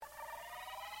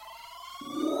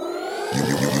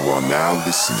are now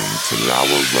listening to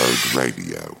Lower Road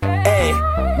Radio. Hey,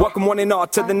 welcome one and all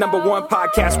to the #1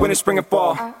 podcast, winter, spring, and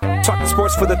fall. Talking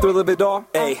sports for the thrill of it all.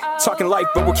 Hey, talking life,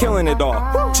 but we're killing it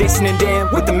all. Jason and Dan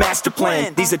with the master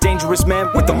plan. These are dangerous men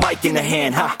with the mic in the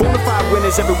hand. Bonafide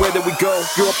winners everywhere that we go.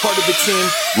 You're a part of the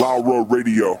team. Lower Road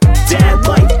Radio. Dad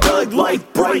light, Doug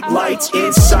light, bright lights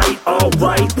in sight. All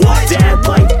right. What? Dad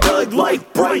light, Doug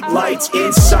light, bright lights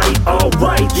in sight. All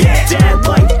right. Yeah. Dad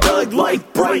light, Doug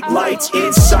light, bright lights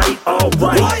in sight. All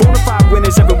right. What? Bonafide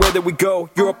winners everywhere that we go.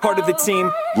 You're a part of the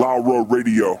team. Lower Road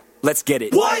Radio. Let's get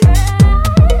it. What?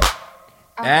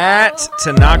 At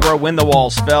Tanagra, when the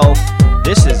walls fell,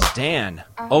 this is Dan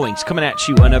Owings coming at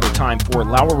you another time for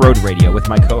Lower Road Radio with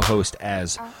my co-host,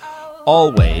 as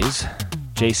always,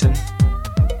 Jason.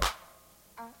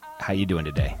 How you doing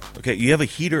today? Okay, you have a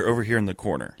heater over here in the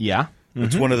corner. Yeah. Mm-hmm.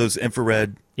 It's one of those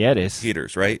infrared it is.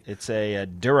 heaters, right? It's a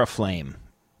Duraflame.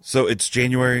 So it's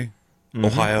January,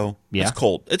 Ohio. Yeah. It's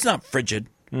cold. It's not frigid,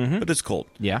 but it's cold.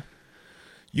 Yeah.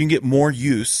 You can get more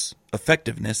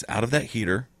effectiveness out of that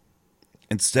heater.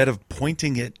 Instead of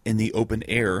pointing it in the open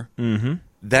air,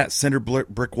 that center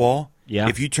brick wall,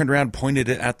 if you turned around and pointed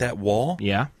it at that wall,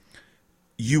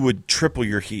 you would triple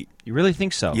your heat. You really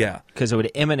think so? Yeah. Because it would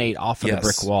emanate off of the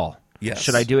brick wall. Yes.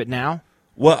 Should I do it now?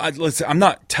 Well, listen, I'm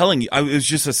not telling you. It was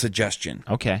just a suggestion.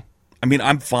 Okay. I mean,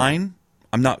 I'm fine.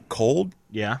 I'm not cold.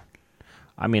 Yeah.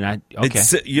 I mean, okay.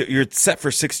 You're set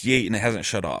for 68 and it hasn't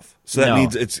shut off. So that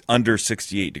means it's under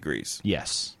 68 degrees.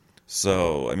 Yes.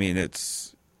 So, I mean, it's...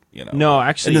 You know. No,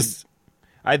 actually,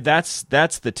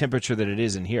 that's the temperature that it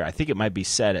is in here. I think it might be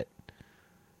set at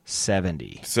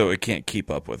 70. So it can't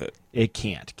keep up with it. It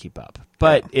can't keep up,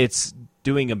 but it's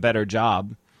doing a better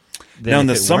job. Now, in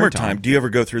the summertime, do you ever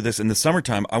go through this? In the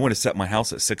summertime, I want to set my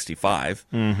house at 65.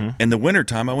 In the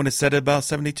wintertime, I want to set it about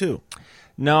 72.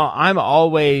 No, I'm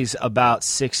always about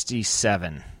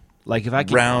 67. Like if I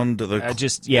can round the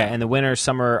in the winter,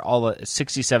 summer,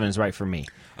 67 is right for me.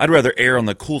 I'd rather err on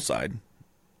the cool side.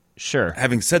 Sure.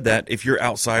 Having said that, if you're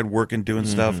outside working, doing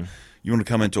stuff, you want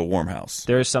to come into a warm house.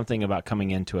 There is something about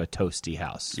coming into a toasty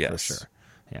house, for sure.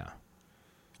 Yeah.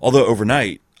 Although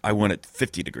overnight, I went at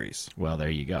 50 degrees. Well,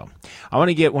 there you go. I want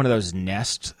to get one of those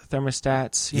Nest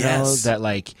thermostats, you know,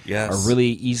 that are really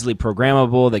easily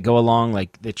programmable, that go along,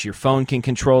 like that your phone can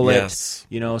control it.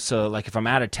 You know, so like if I'm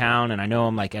out of town and I know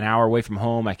I'm like an hour away from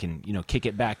home, I can, kick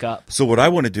it back up. So what I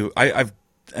want to do,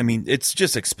 I mean, it's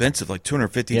just expensive, like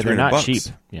 $250, $300. They're not cheap.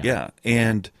 Yeah,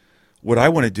 and what I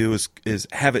want to do is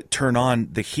have it turn on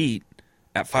the heat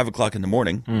at 5 o'clock in the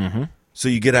morning. So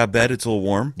you get out of bed, it's a little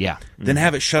warm. Yeah. Then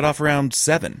have it shut off around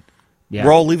 7. Yeah.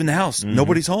 We're all leaving the house.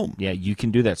 Nobody's home. Yeah, you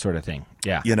can do that sort of thing.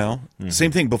 Yeah. You know?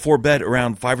 Same thing before bed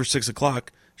around 5 or 6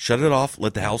 o'clock. Shut it off.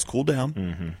 Let the house cool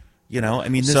down. You know? I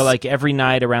mean, so like every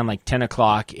night around like 10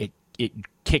 o'clock, it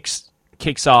kicks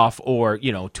off, or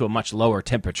to a much lower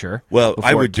temperature. Well,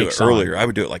 I would do it earlier. I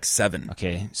would do it like 7.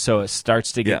 Okay, so it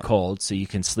starts to get cold, so you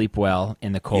can sleep well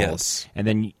in the cold. Yes. And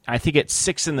then I think at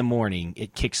 6 in the morning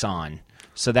it kicks on,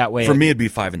 so that way. For me, it'd be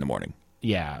 5 in the morning.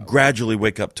 Yeah. Gradually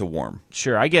wake up to warm.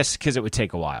 Sure, I guess because it would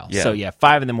take a while. Yeah. So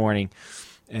 5 in the morning,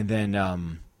 and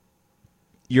then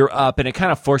you're up, and it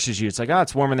kind of forces you. It's like,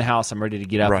 it's warm in the house. I'm ready to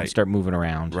get up and start moving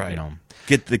around. Right.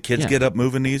 Get the kids get up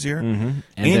moving easier, and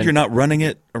then, you're not running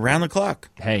it around the clock.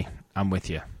 Hey, I'm with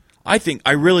you. I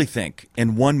really think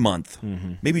in 1 month,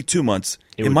 maybe 2 months,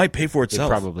 it might pay for itself.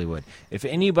 It probably would. If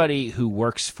anybody who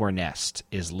works for Nest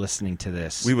is listening to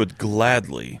this, we would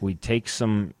gladly. We'd take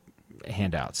some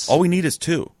handouts. All we need is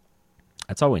 2.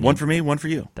 That's all we need. One for me, one for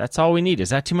you. That's all we need.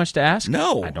 Is that too much to ask?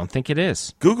 No. I don't think it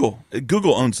is. Google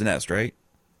owns the Nest, right?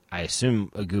 I assume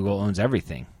Google owns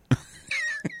everything.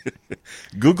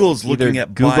 Google's looking Either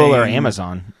at Google buying, or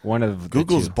Amazon. One of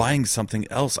Google's the two. buying something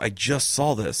else. I just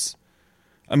saw this.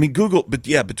 I mean, Google, but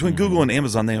between Google and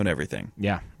Amazon, they own everything.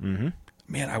 Yeah.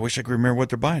 Man, I wish I could remember what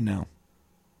they're buying now.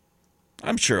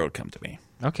 I'm sure it'll come to me.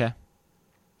 Okay.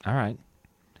 All right.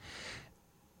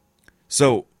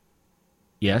 So,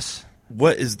 yes.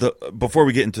 What is before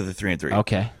we get into the 3 and 3?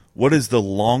 Okay. What is the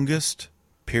longest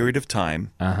period of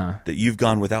time that you've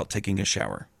gone without taking a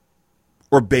shower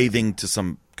or bathing to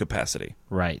some capacity?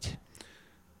 Right.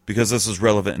 Because this is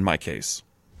relevant in my case.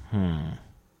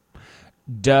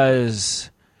 Does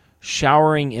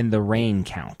showering in the rain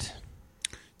count?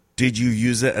 Did you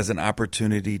use it as an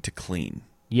opportunity to clean?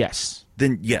 Yes.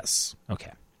 Then yes.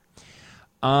 Okay.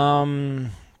 I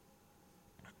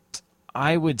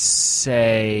would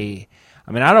say,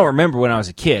 I mean, I don't remember when I was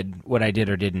a kid what I did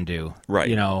or didn't do. Right.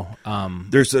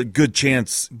 There's a good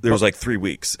chance there was like 3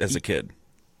 weeks as a kid.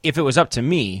 If it was up to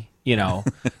me,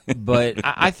 but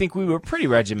I think we were pretty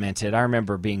regimented. I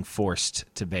remember being forced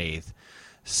to bathe.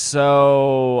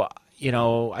 So,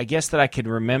 I guess that I could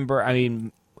remember. I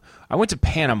mean, I went to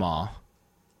Panama,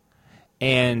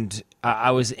 and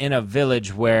I was in a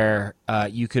village where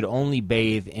you could only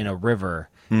bathe in a river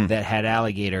that had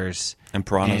alligators. And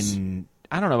piranhas. And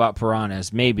I don't know about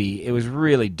piranhas. Maybe. It was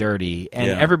really dirty. And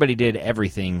everybody did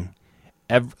everything.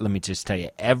 Let me just tell you,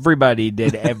 everybody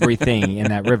did everything in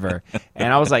that river.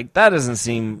 And I was like, that doesn't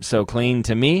seem so clean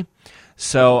to me.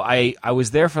 So I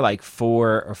was there for like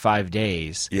 4 or 5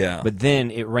 days. Yeah. But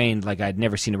then it rained like I'd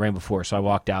never seen it rain before. So I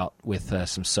walked out with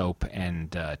some soap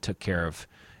and took care of,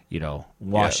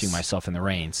 washing myself in the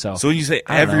rain. So when you say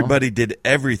everybody did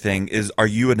everything, are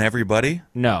you an everybody?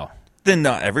 No. Then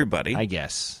not everybody. I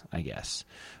guess.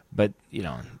 But,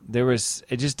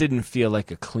 it just didn't feel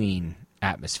like a clean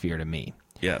atmosphere to me.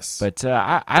 Yes. But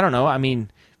I don't know. I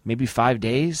mean, maybe 5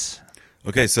 days.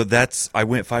 Okay, so I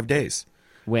went 5 days.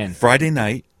 When? Friday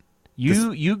night.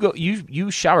 You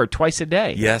shower twice a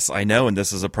day. Yes, I know, and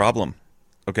this is a problem.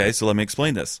 Okay, so let me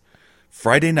explain this.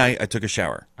 Friday night, I took a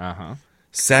shower. Uh-huh.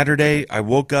 Saturday, I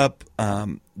woke up.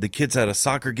 The kids had a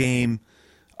soccer game.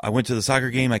 I went to the soccer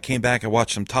game. I came back. I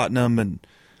watched some Tottenham and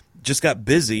just got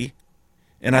busy.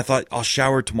 And I thought, I'll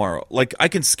shower tomorrow. Like, I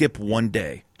can skip one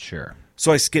day. Sure.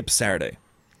 So I skipped Saturday.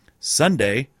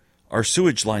 Sunday, our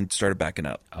sewage line started backing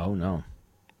up. Oh, no.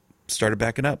 Started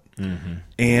backing up. Mm-hmm.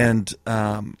 And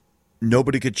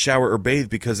nobody could shower or bathe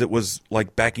because it was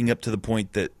like backing up to the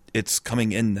point that it's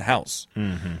coming in the house.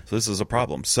 Mm-hmm. So this is a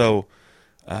problem. So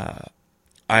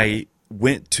I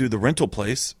went to the rental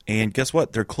place, and guess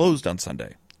what? They're closed on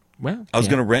Sunday. Well, I was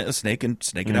going to rent a snake and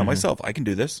snake it out myself. I can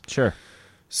do this. Sure.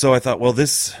 So I thought, well,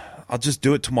 I'll just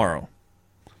do it tomorrow.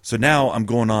 So now I'm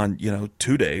going on,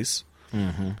 2 days.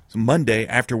 Mm-hmm. So Monday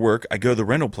after work, I go to the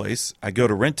rental place. I go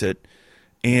to rent it,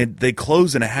 and they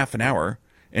close in a half an hour,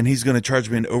 and he's going to charge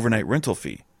me an overnight rental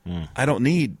fee. I don't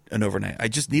need an overnight. I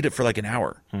just need it for like an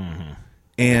hour. Mm-hmm.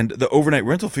 And the overnight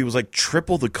rental fee was like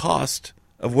triple the cost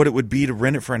of what it would be to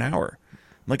rent it for an hour. I'm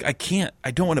like,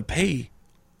 I don't want to pay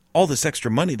all this extra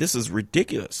money. This is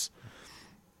ridiculous.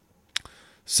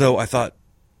 So I thought,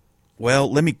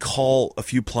 well, let me call a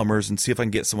few plumbers and see if I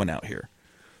can get someone out here.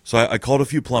 So I called a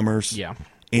few plumbers. Yeah.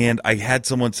 And I had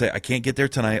someone say, I can't get there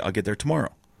tonight. I'll get there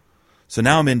tomorrow. So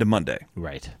now I'm into Monday.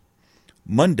 Right.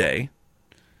 Monday.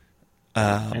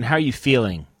 And how are you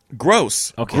feeling?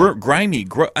 Gross. Okay. Grimy.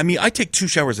 I mean, I take 2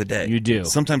 showers a day. You do.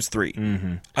 Sometimes 3.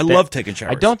 Mm-hmm. I love taking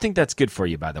showers. I don't think that's good for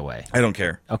you, by the way. I don't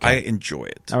care. Okay. I enjoy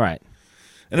it. All right.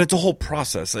 And it's a whole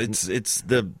process. It's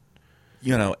the,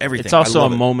 everything. It's also a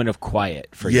moment of quiet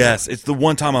for you. Yes. It's the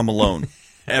one time I'm alone.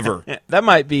 Ever. That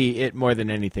might be it more than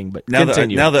anything, but now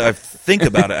continue. Now that I think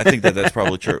about it, I think that's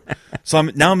probably true. So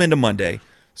I'm into Monday.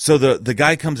 So the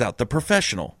guy comes out. The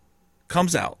professional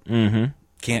comes out. Mm-hmm.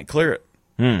 Can't clear it.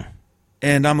 Mm.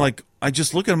 And I'm like, I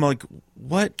just look at him like,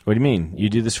 what? What do you mean? You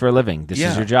do this for a living. This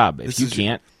is your job. If you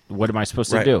can't, what am I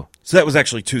supposed to do? So that was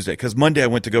actually Tuesday, because Monday I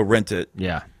went to go rent it.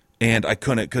 Yeah. And I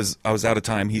couldn't because I was out of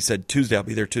time. He said, Tuesday, I'll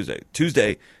be there Tuesday.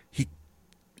 Tuesday,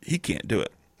 he can't do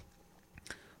it.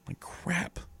 I'm like,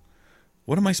 crap.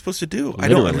 What am I supposed to do? Literally. I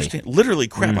don't understand. Literally,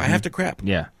 crap. Mm-hmm. I have to crap.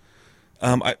 Yeah.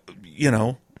 I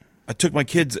took my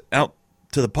kids out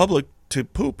to the public to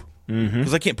poop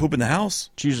because I can't poop in the house.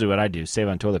 It's usually what I do. Save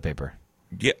on toilet paper.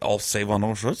 Yeah, I'll save on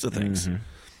all sorts of things. Mm-hmm.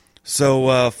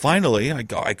 So finally, I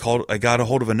got a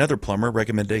hold of another plumber,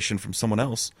 recommendation from someone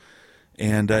else,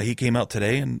 and he came out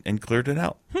today and cleared it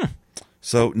out.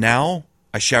 So now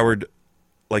I showered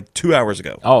like 2 hours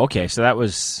ago. Oh, okay. So that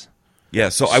was... Yeah,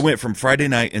 so I went from Friday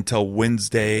night until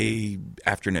Wednesday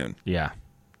afternoon. Yeah.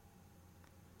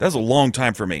 That was a long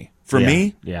time for me. For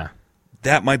me,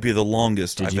 that might be the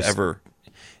longest I've ever...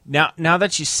 Now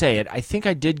that you say it, I think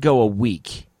I did go a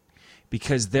week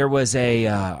because there was a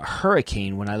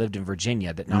hurricane when I lived in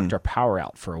Virginia that knocked our power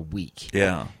out for a week.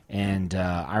 Yeah. And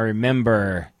I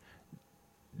remember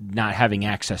not having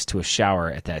access to a shower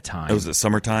at that time. Was it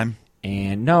summertime?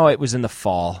 And no, it was in the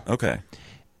fall. Okay.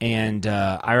 And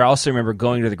I also remember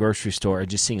going to the grocery store and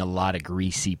just seeing a lot of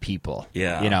greasy people.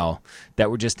 Yeah. That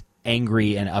were just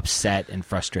angry and upset and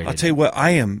frustrated. I'll tell you what,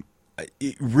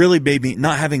 it really made me,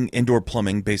 not having indoor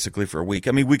plumbing basically for a week.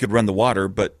 I mean, we could run the water,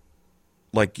 but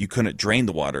like you couldn't drain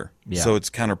the water. Yeah. So it's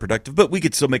counterproductive, but we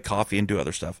could still make coffee and do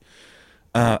other stuff.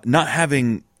 Not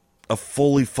having a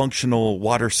fully functional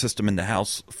water system in the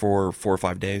house for 4 or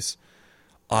 5 days,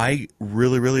 I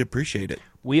really, really appreciate it.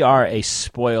 We are a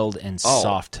spoiled and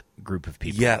soft group of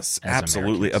people. Yes,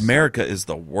 absolutely. Americans. America is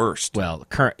the worst. Well,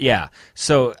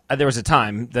 So there was a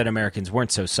time that Americans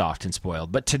weren't so soft and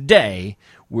spoiled, but today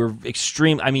we're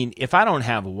extreme. I mean, if I don't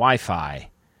have Wi-Fi,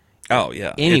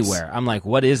 anywhere, I'm like,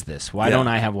 what is this? Why don't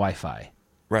I have Wi-Fi?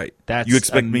 Right. That's you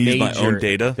expect me to use my own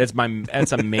data?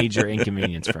 That's a major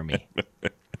inconvenience for me.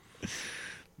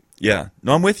 Yeah.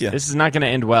 No, I'm with you. This is not going to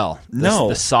end well.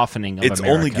 The softening of America. It's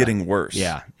only getting worse.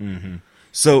 Yeah. Mm-hmm.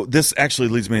 So this actually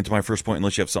leads me into my first point,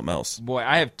 unless you have something else. Boy,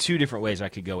 I have two different ways I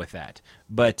could go with that.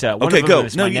 But one of them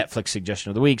is my Netflix suggestion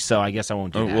of the week, so I guess I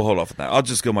won't do that. We'll hold off on that. I'll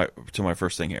just go to my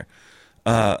first thing here.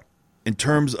 In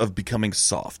terms of becoming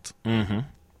soft. Mm-hmm.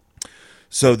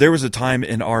 So there was a time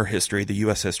in our history, the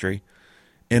U.S. history,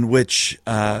 in which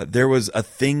there was a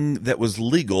thing that was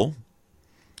legal,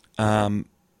 and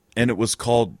it was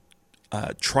called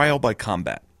trial by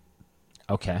combat.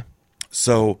 Okay.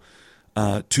 So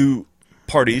two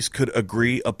parties could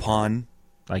agree upon...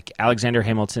 Like Alexander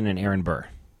Hamilton and Aaron Burr.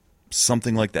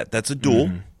 Something like that. That's a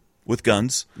duel with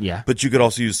guns. Yeah. But you could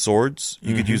also use swords.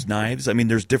 You could use knives. I mean,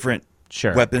 there's different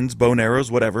weapons, bow and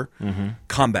arrows, whatever.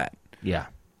 Combat. Yeah.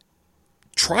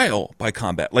 Trial by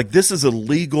combat. Like, this is a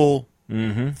legal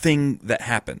thing that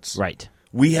happens. Right.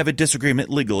 We have a disagreement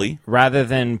legally. Rather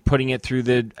than putting it through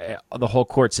the whole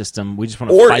court system, we just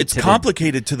want to fight. Or it's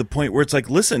complicated to the point where it's like,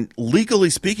 listen, legally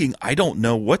speaking, I don't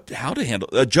know how to handle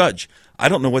a judge. I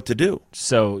don't know what to do.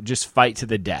 So just fight to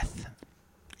the death.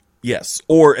 Yes.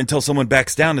 Or until someone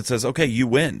backs down and says, okay, you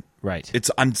win. Right.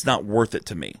 It's not worth it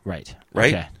to me. Right.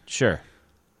 Right? Okay. Sure.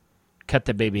 Cut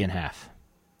the baby in half.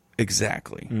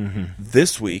 Exactly.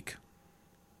 This week,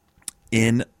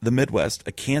 in the Midwest,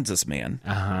 a Kansas man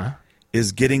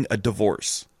is getting a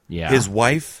divorce. Yeah. His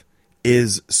wife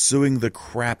is suing the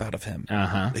crap out of him.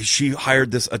 She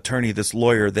hired this attorney, this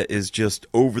lawyer that is just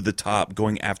over the top,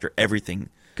 going after everything.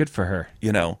 Good for her.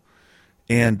 You know.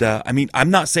 And, I mean, I'm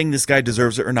not saying this guy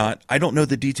deserves it or not. I don't know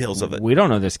the details of it. We don't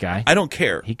know this guy. I don't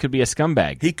care. He could be a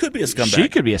scumbag. He could be a scumbag. She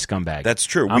could be a scumbag. That's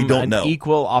true. We don't know.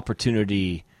 Equal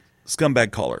opportunity.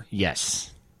 Scumbag caller.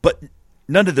 Yes. But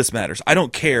none of this matters. I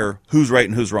don't care who's right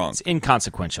and who's wrong. It's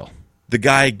inconsequential. The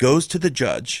guy goes to the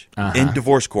judge in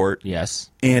divorce court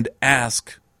and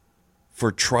asks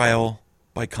for trial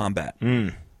by combat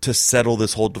to settle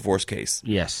this whole divorce case.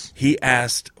 Yes. He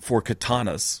asked for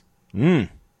katanas.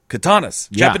 Katanas.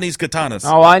 Yeah. Japanese katanas.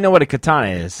 Oh, I know what a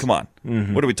katana is. Come on.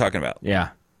 What are we talking about? Yeah.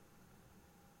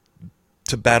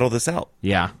 To battle this out.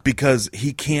 Yeah. Because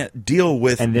he can't deal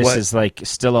with And this is like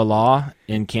still a law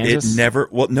in Kansas? It never,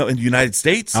 no, in the United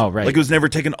States. Oh, right. Like it was never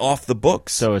taken off the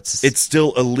books. So it's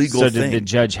still a legal thing. So did the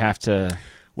judge have to?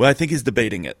 Well, I think he's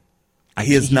debating it.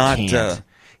 He is not.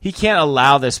 He can't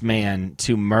allow this man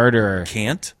to murder.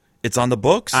 Can't? It's on the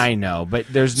books? I know, but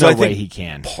there's no way he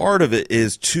can. Part of it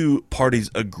is two parties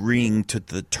agreeing to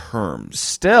the terms.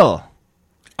 Still.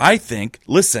 I think,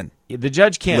 listen. The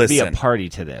judge can't be a party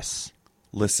to this.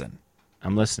 Listen.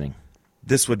 I'm listening.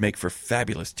 This would make for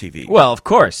fabulous TV. Well, of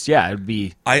course. Yeah, it would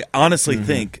be. I honestly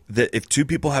think that if two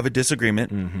people have a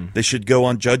disagreement, they should go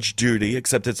on Judge Judy,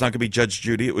 except it's not going to be Judge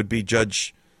Judy. It would be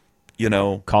Judge,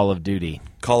 Call of Duty.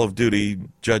 Call of Duty,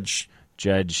 Judge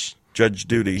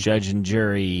Duty. Judge and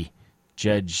jury.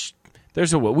 Judge.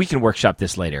 We can workshop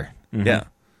this later. Yeah.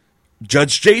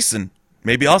 Judge Jason.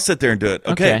 Maybe I'll sit there and do it.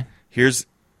 Okay.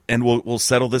 And we'll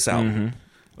settle this out.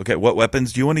 Okay, what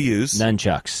weapons do you want to use?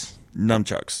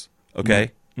 Nunchucks.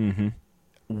 Okay.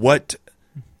 What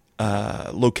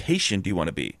location do you want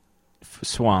to be?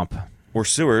 Swamp. Or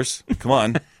sewers. Come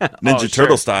on. Ninja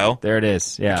Turtle style. There it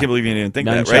is. Yeah. I can't believe you didn't think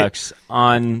that, right? Nunchucks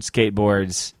on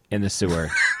skateboards in the sewer.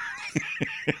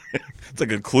 It's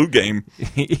like a Clue game.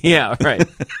 Yeah, right.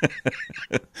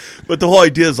 But the whole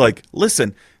idea is like,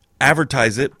 listen,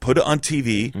 advertise it, put it on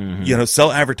TV,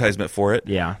 sell advertisement for it.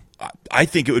 Yeah. I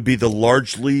think it would be the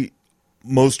largely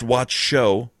most watched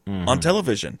show on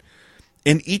television.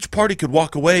 And each party could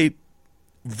walk away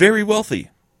very wealthy.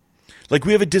 Like,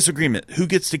 we have a disagreement. Who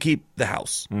gets to keep the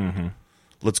house?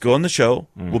 Let's go on the show.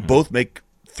 We'll both make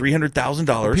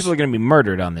 $300,000. People are going to be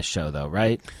murdered on this show, though,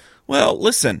 right? Well,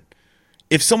 listen.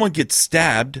 If someone gets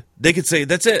stabbed, they could say,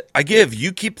 that's it. I give.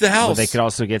 You keep the house. Well, they could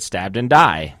also get stabbed and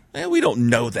die. We don't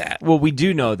know that. Well, we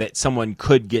do know that someone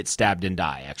could get stabbed and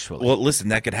die, actually. Well, listen,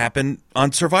 that could happen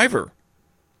on Survivor.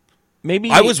 Maybe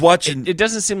I was watching. It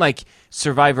doesn't seem like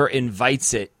Survivor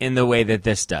invites it in the way that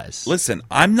this does. Listen,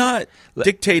 I'm not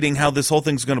dictating how this whole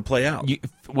thing's going to play out.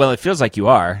 Well, it feels like you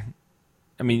are.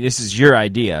 I mean, this is your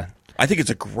idea. I think it's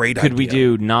a great idea. Could we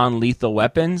do non-lethal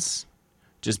weapons?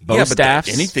 Just bow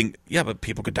staffs? Anything. Yeah, but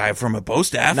people could die from a bow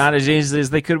staff. Not as easily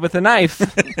as they could with a knife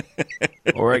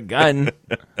or a gun.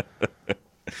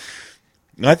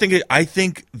 I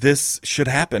think this should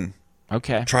happen.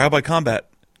 Okay. Trial by combat.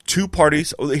 Two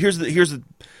parties. Here's the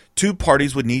two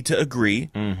parties would need to agree.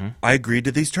 I agree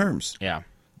to these terms. Yeah.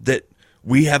 That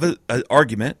we have an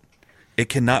argument. It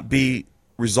cannot be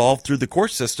resolved through the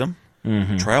court system.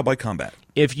 Trial by combat.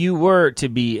 if you were to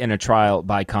be in a trial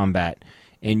by combat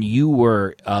and you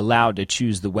were allowed to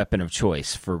choose the weapon of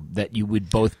choice for that you would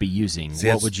both be using,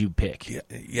 what would you pick?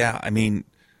 Yeah, I mean...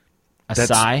 A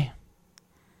sai?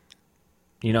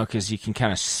 You know, because you can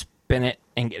kind of spin it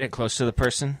and get it close to the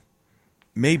person?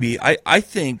 Maybe. I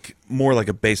think more like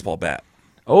a baseball bat.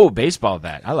 Oh, baseball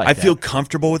bat. I like that. I feel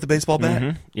comfortable with a baseball bat.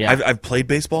 Mm-hmm. Yeah. I've played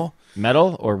baseball.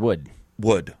 Metal or wood?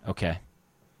 Wood. Okay.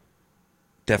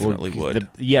 Definitely wood.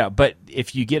 Yeah, but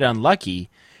if you get unlucky,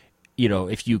 you know,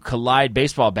 if you collide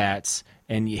baseball bats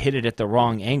and you hit it at the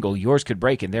wrong angle, yours could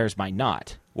break and theirs might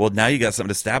not. Well, now you got something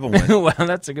to stab them with. Well,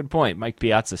 that's a good point. Mike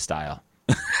Piazza style.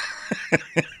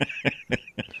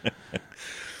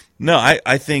 No,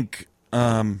 I think,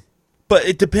 but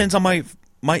it depends on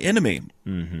my enemy.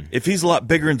 Mm-hmm. If he's a lot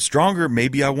bigger and stronger,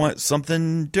 maybe I want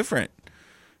something different.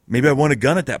 Maybe I want a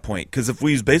gun at that point, because if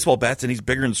we use baseball bats and he's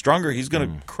bigger and stronger, he's going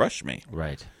to crush me.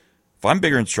 Right. If I'm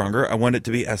bigger and stronger, I want it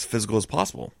to be as physical as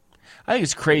possible. I think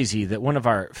it's crazy that one of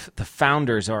the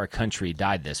founders of our country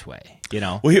died this way. You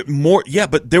know, well,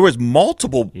 but there was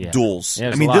multiple duels. Yeah,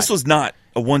 I mean, this was not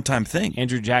a one-time thing.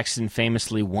 Andrew Jackson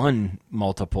famously won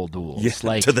multiple duels,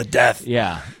 to the death.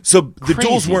 Yeah, so the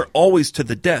duels weren't always to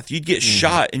the death. You'd get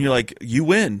shot, and you're like, you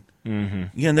win. Mm-hmm.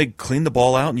 Yeah, and they clean the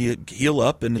ball out, and you heal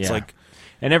up, and it's like.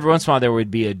 And every once in a while, there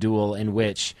would be a duel in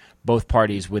which both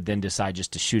parties would then decide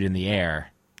just to shoot in the air.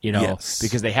 You know,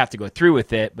 because they have to go through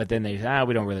with it, but then they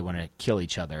we don't really want to kill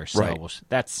each other. So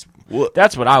that's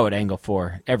what I would angle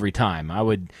for every time. I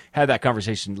would have that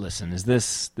conversation. Listen,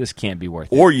 this can't be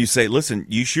worth it? Or you say, listen,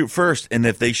 you shoot first, and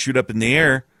if they shoot up in the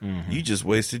air, you just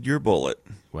wasted your bullet.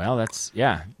 Well, that's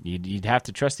you'd have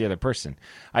to trust the other person.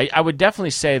 I would definitely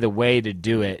say the way to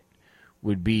do it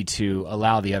would be to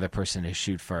allow the other person to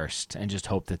shoot first and just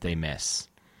hope that they miss.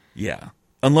 Yeah.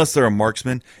 Unless they're a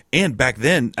marksman. And back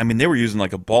then, I mean, they were using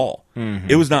like a ball.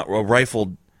 Mm-hmm. It was not a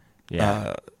rifled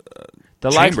the chamber,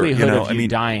 likelihood of you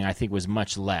dying, I think, was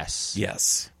much less.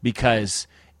 Yes. Because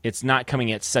it's not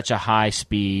coming at such a high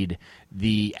speed.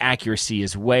 The accuracy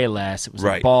is way less. It was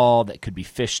a ball that could be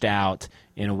fished out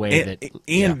in a way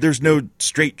And there's no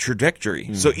straight trajectory.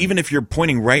 Mm-hmm. So even if you're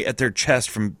pointing right at their chest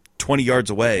from 20 yards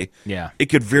away, it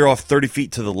could veer off 30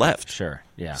 feet to the left. Sure,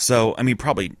 yeah. So, I mean,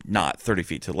 probably not 30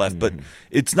 feet to the left, but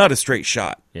it's not a straight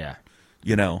shot. Yeah.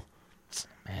 You know?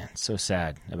 Man, so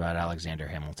sad about Alexander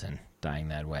Hamilton dying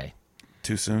that way.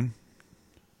 Too soon?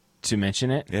 To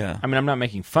mention it? Yeah. I mean, I'm not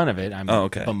making fun of it. I'm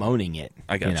bemoaning it.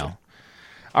 I got you.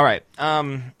 All right.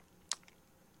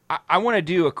 I want to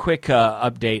do a quick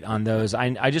update on those.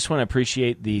 I just want to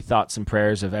appreciate the thoughts and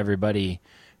prayers of everybody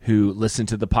who listened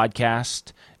to the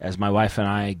podcast as my wife and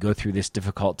I go through this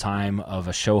difficult time of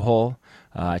a show hole.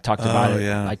 I talked about it.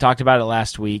 Yeah. I talked about it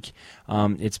last week.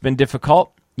 It's been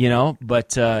difficult, but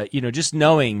just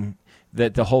knowing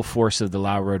that the whole force of the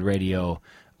Loud Road Radio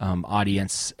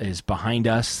audience is behind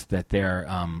us, that they're,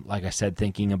 like I said,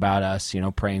 thinking about us,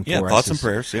 praying for us. Thoughts and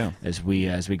prayers, as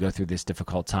we go through this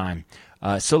difficult time.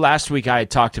 So last week I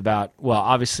had talked about,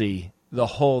 obviously the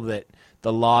hole that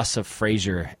the loss of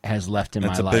Frazier has left in my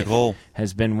life. That's a big hole.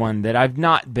 Has been one that I've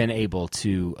not been able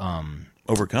to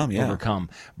overcome.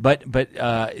 But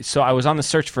so I was on the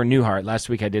search for Newhart. Last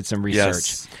week I did some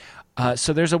research. Yes.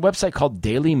 So there's a website called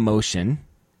Daily Motion.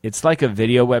 It's like a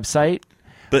video website.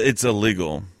 But it's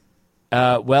illegal.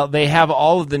 Well, they have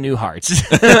all of the Newharts.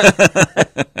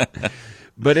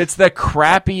 But it's the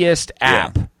crappiest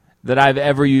app that I've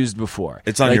ever used before.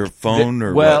 It's on your phone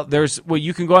or what?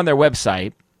 You can go on their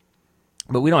website.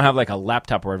 But we don't have like a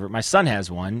laptop or whatever. My son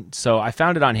has one, so I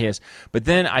found it on his. But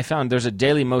then I found there's a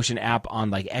Daily Motion app on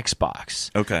like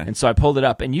Xbox. Okay. And so I pulled it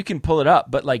up, and you can pull it up,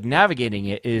 but like navigating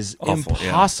it is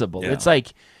impossible. Yeah. It's like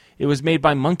it was made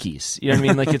by monkeys. You know what I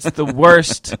mean? Like it's the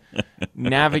worst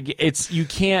navigate. You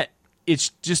can't. It's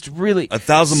just really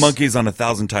 1,000 monkeys on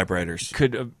 1,000 typewriters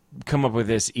could come up with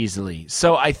this easily.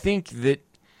 So I think that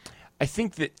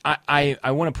I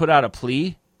want to put out a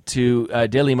plea to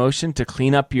Daily Motion to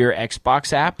clean up your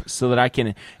Xbox app so that I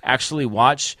can actually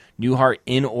watch Newhart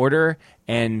in order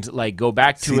and like go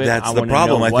back to it. That's the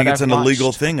problem. I think it's an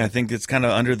illegal thing. I think it's kind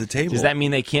of under the table. Does that mean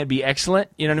they can't be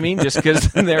excellent? You know what I mean? Just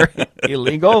because they're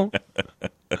illegal?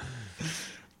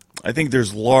 I think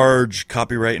there's large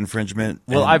copyright infringement.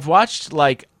 Well, I've watched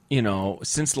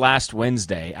since last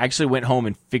Wednesday. I actually went home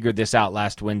and figured this out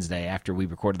last Wednesday after we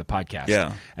recorded the podcast.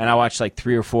 Yeah. And I watched like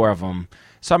 3 or 4 of them.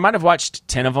 So I might have watched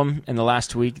 10 of them in the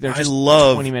last week. They're just I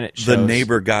love 20-minute shows. The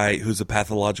neighbor guy who's a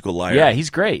pathological liar. Yeah,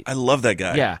 he's great. I love that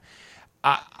guy. Yeah.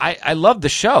 I love the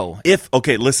show. If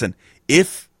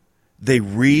they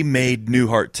remade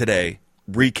Newhart today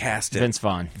recast it. Vince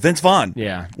Vaughn. Vince Vaughn.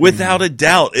 Yeah. Without a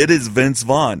doubt, it is Vince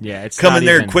Vaughn. Yeah, it's come not in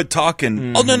there even... and quit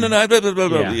talking. Oh, no, blah, blah, blah,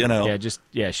 blah, you know. Yeah, just,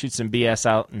 shoot some BS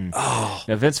out. And,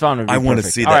 Vince Vaughn would be I want to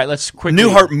see that. All right, let's quickly...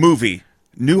 Newhart movie.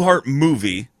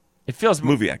 It feels...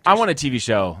 Movie actors. I want a TV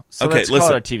show. So let's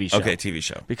call it a TV show. Okay, TV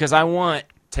show. Because I want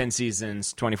 10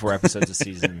 seasons, 24 episodes a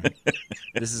season.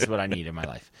 This is what I need in my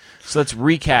life. So let's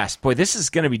recast. Boy, this is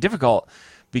going to be difficult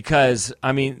because,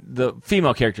 I mean, the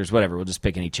female characters, whatever, we'll just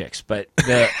pick any chicks. But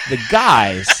the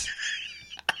guys...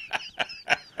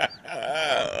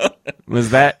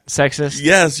 Was that sexist?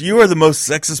 Yes, you are the most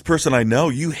sexist person I know.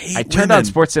 You hate I turned on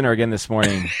SportsCenter again this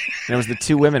morning, and it was the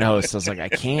two women hosts. I was like, I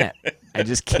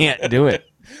just can't do it.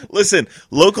 Listen,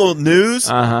 local news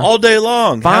all day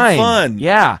long. Fine. Have fun.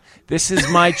 Yeah, this is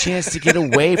my chance to get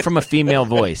away from a female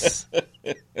voice.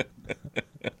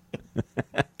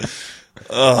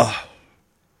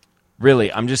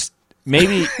 Really, I'm just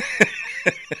maybe.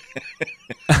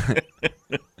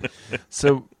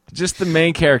 So, just the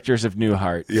main characters of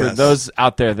Newhart. Yes. For those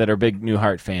out there that are big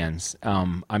Newhart fans,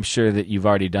 I'm sure that you've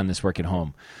already done this work at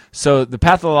home. So, the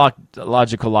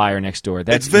pathological liar next door.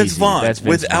 That's Vince easy. Vaughn, That's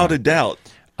Vince without Vaughn. a doubt.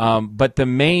 But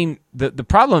the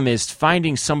problem is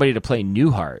finding somebody to play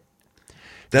Newhart.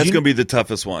 That's going to be the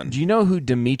toughest one. Do you know who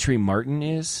Dimitri Martin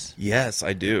is? Yes,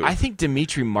 I do. I think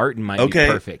Dimitri Martin might be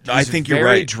perfect. I think you're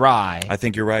right. Very dry. I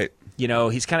think you're right. You know,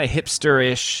 he's kind of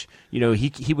hipster-ish. You know,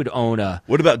 he would own a...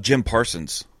 What about Jim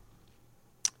Parsons?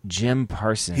 Jim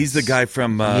Parsons. He's the guy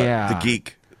from the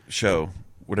Geek show,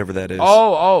 whatever that is.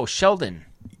 Oh, Sheldon.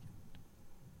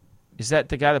 Is that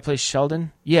the guy that plays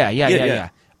Sheldon? Yeah.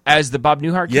 As the Bob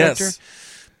Newhart character? Yes.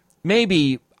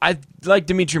 Maybe I like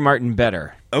Dimitri Martin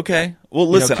better. Okay. Well,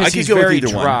 listen, I could go with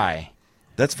either one. Dry.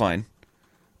 That's fine.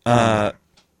 Mark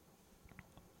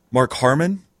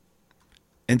Harmon,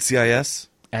 NCIS.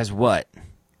 As what?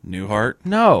 Newhart.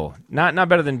 No, not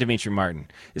better than Dimitri Martin.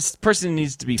 This person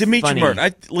needs to be Dimitri funny.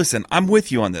 Martin. Listen, I'm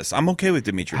with you on this. I'm okay with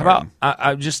Dimitri How Martin. about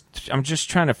I'm just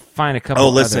trying to find a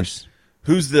couple. Listen. Others.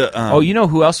 Who's the? You know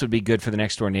who else would be good for the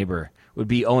next door neighbor? Would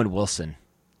be Owen Wilson.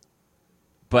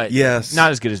 But yes,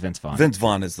 not as good as Vince Vaughn. Vince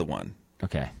Vaughn is the one.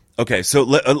 Okay, so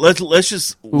let's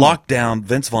just lock down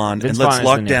Vince Vaughn and let's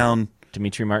lock down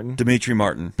Dimitri Martin. Dimitri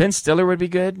Martin. Ben Stiller would be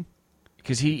good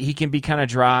because he can be kind of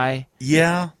dry.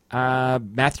 Yeah.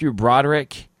 Matthew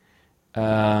Broderick.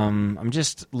 I'm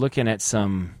just looking at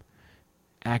some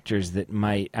actors that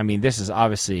might. I mean, this is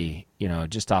obviously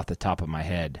just off the top of my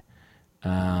head.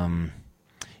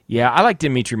 Yeah, I like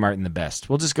Dimitri Martin the best.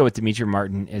 We'll just go with Dimitri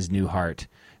Martin as Newhart.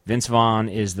 Vince Vaughn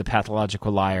is the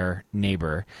pathological liar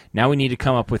neighbor. Now we need to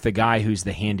come up with the guy who's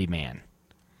the handyman.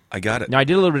 I got it. Now, I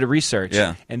did a little bit of research,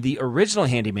 yeah. And the original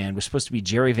handyman was supposed to be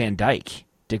Jerry Van Dyke,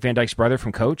 Dick Van Dyke's brother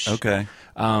from Coach. Okay.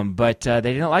 But they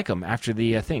didn't like him after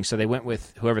the thing, so they went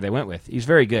with whoever they went with. He's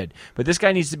very good. But this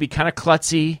guy needs to be kind of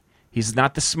klutzy. He's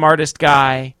not the smartest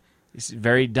guy. He's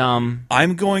very dumb.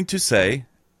 I'm going to say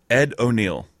Ed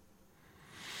O'Neill.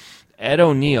 Ed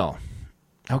O'Neill.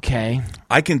 Okay.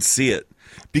 I can see it.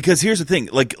 Because here's the thing,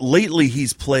 like lately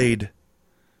he's played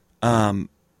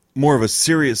more of a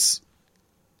serious.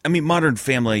 I mean, Modern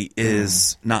Family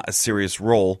is not a serious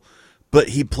role, but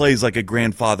he plays like a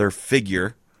grandfather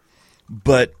figure.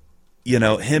 But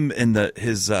him and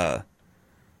his All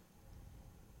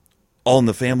in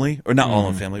the Family, or not All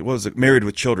in the Family. What was it? Married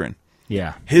with Children.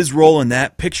 Yeah. His role in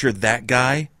that, picture that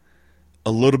guy,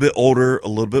 a little bit older, a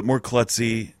little bit more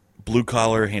klutzy, blue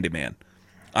collar handyman.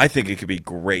 I think it could be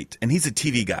great. And he's a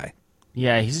TV guy.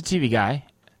 Yeah, he's a TV guy.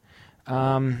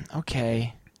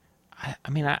 Okay. I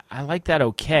mean, I like that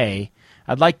okay.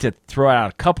 I'd like to throw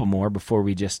out a couple more before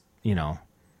we just,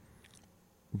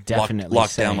 definitely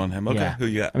lock down on him. Okay, yeah. Who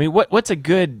you got? I mean, what's a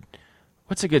good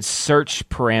search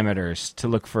parameters to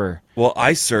look for? Well,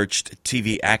 I searched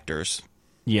TV actors.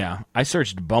 Yeah, I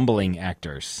searched bumbling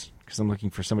actors because I'm looking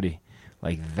for somebody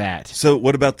like that. So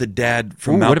what about the dad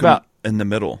from Malcolm in the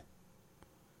Middle?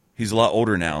 He's a lot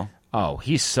older now. Oh,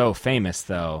 he's so famous,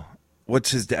 though.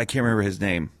 What's his? I can't remember his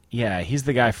name. Yeah, he's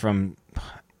the guy from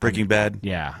Breaking Bad.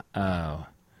 Yeah.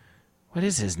 What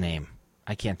is his name?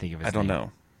 I can't think of his name. I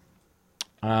don't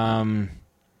know.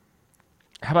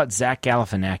 How about Zach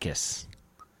Galifianakis?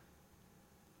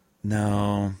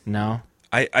 No. No?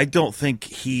 I don't think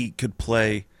he could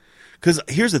play. Because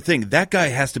here's the thing. That guy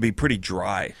has to be pretty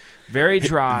dry. Very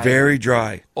dry. Very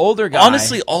dry. Older guy.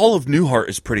 Honestly, all of Newhart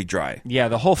is pretty dry. Yeah,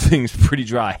 the whole thing's pretty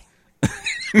dry.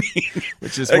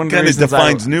 Which is one of the kind of reasons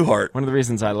defines Newhart. One of the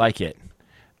reasons I like it.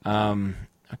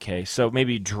 Okay, so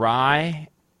maybe dry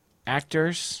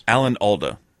actors. Alan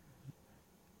Alda.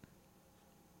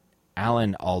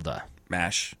 Alan Alda.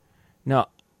 MASH. No,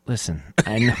 listen.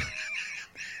 I know.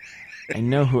 I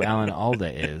know who Alan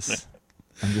Alda is.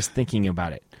 I'm just thinking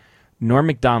about it. Norm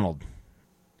Macdonald.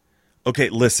 Okay,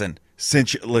 listen.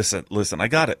 Listen. I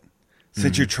got it.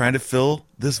 Since you're trying to fill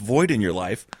this void in your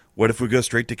life, what if we go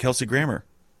straight to Kelsey Grammer?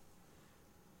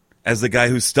 As the guy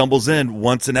who stumbles in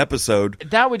once an episode.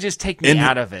 That would just take me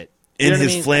out of it. In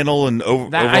his flannel and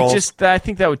overalls. I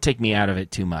think that would take me out of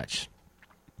it too much.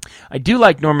 I do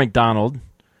like Norm Macdonald.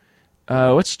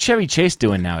 What's Chevy Chase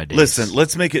doing nowadays? Listen,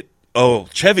 let's make it... Oh,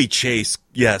 Chevy Chase,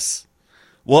 yes.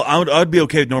 Well, I'd be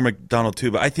okay with Norm Macdonald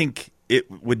too, but I think it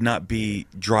would not be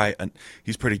dry.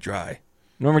 He's pretty dry.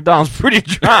 Norm Macdonald's pretty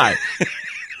dry.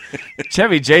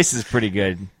 Chevy Chase is pretty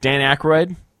good. Dan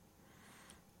Aykroyd?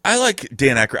 I like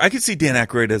Dan Aykroyd. I could see Dan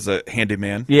Aykroyd as a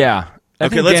handyman. Yeah.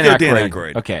 Okay, let's go Dan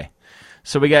Aykroyd. Okay.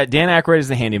 So we got Dan Aykroyd as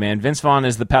the handyman. Vince Vaughn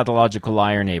is the pathological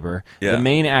liar neighbor. Yeah. The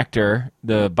main actor,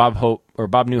 the Bob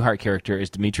Newhart character,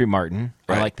 is Dimitri Martin.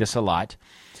 Right. I like this a lot.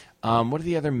 What are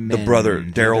the other men? The brother,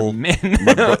 Daryl.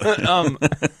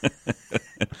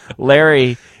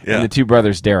 Larry and the two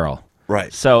brothers, Daryl.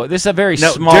 Right. So this is a very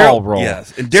small role.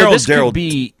 Yes. And Daryl could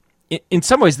be, in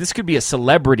some ways, this could be a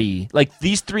celebrity. Like,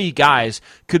 these three guys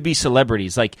could be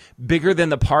celebrities, like, bigger than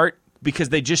the part because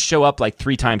they just show up like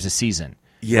 3 times a season.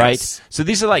 Yes. Right? So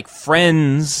these are like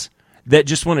friends that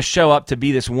just want to show up to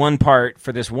be this one part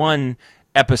for this one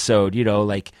episode,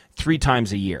 like 3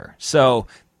 times a year. So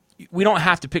we don't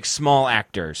have to pick small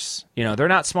actors. They're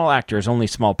not small actors, only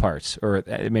small parts. Or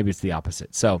maybe it's the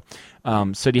opposite. So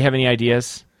do you have any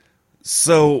ideas?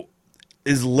 So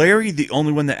is Larry the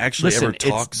only one that actually ever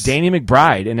talks? It's Danny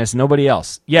McBride, and it's nobody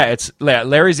else. Yeah,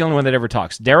 Larry's the only one that ever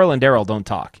talks. Daryl and Daryl don't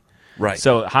talk. Right.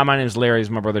 So, hi, my name is Larry. Is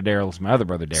my brother Daryl. Is my other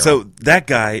brother Daryl. So that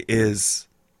guy is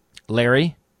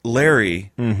Larry.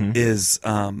 Larry is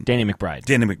Danny McBride.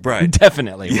 Danny McBride.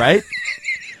 Definitely, right?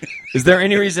 Is there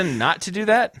any reason not to do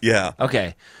that? Yeah.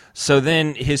 Okay. So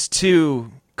then his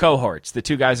 2 cohorts, the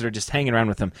 2 guys that are just hanging around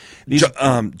with him.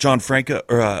 John Franco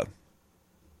or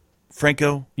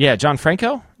Franco. Yeah, John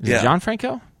Franco. Is it John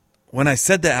Franco? When I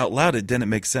said that out loud, it didn't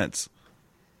make sense.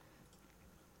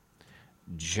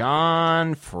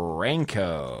 John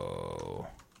Franco.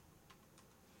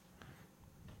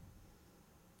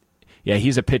 Yeah,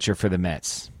 he's a pitcher for the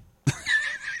Mets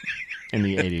in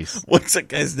the 80s. What's that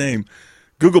guy's name?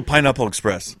 Google Pineapple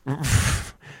Express.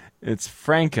 It's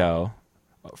Franco.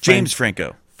 James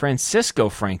Franco. Francisco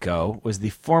Franco was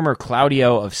the former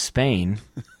Claudio of Spain.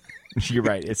 You're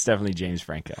right. It's definitely James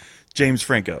Franco. James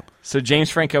Franco. So James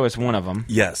Franco is one of them.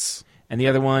 Yes. And the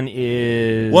other one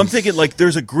is... Well, I'm thinking, like,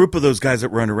 there's a group of those guys that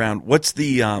run around. What's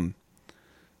the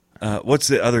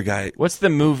other guy? What's the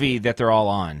movie that they're all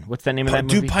on? What's the name of that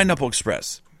movie? Do Pineapple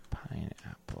Express.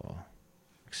 Pineapple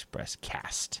Express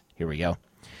cast. Here we go.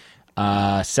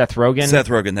 Seth Rogen. Seth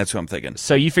Rogen, that's who I'm thinking.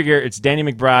 So you figure it's Danny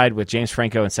McBride with James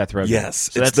Franco and Seth Rogen. Yes.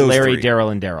 So that's Larry,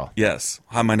 Daryl, and Daryl. Yes.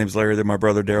 Hi, my name's Larry. They're my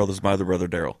brother Daryl. This is my other brother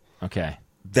Daryl. Okay.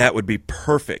 That would be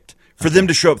perfect for them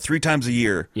to show up 3 times a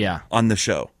year on the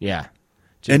show. Yeah.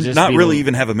 And not really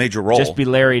even have a major role. Just be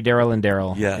Larry, Daryl, and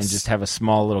Daryl. Yes. And just have a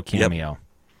small little cameo. Yep.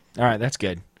 All right, that's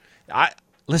good.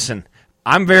 Listen,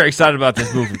 I'm very excited about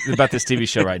this movie, about this TV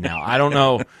show right now. I don't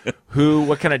know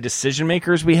what kind of decision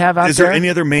makers we have out there. Is there any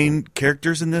other main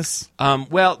characters in this?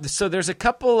 Well, so there's a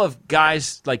couple of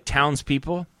guys, like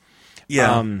townspeople.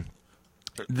 Yeah.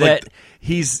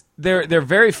 They're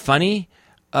very funny.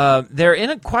 They're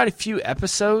in quite a few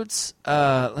episodes.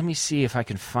 Let me see if I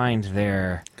can find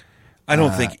their... I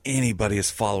don't think anybody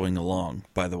is following along,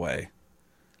 by the way.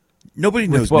 Nobody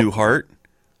knows Newhart.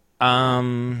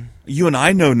 You and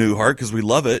I know Newhart because we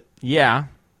love it. Yeah.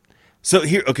 So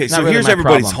here's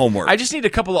everybody's homework. I just need a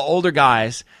couple of older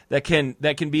guys that can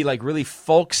be like really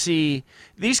folksy.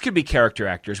 These could be character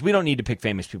actors. We don't need to pick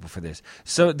famous people for this.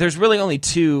 So there's really only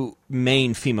 2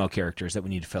 main female characters that we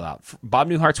need to fill out. Bob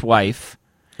Newhart's wife.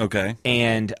 Okay.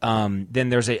 And then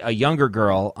there's a younger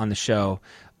girl on the show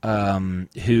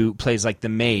who plays like the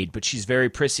maid, but she's very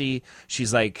prissy.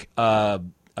 She's like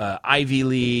Ivy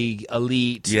League,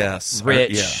 elite,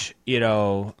 rich,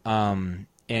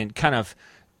 and kind of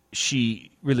she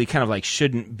really kind of like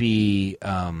shouldn't be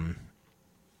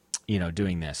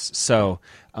doing this. So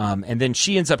and then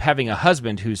she ends up having a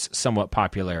husband who's somewhat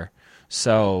popular.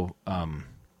 So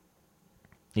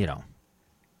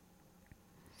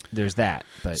there's that.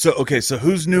 But so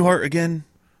who's Newhart again?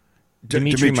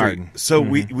 Dimitri Martin. So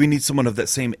we need someone of that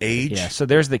same age? Yeah, so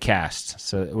there's the cast.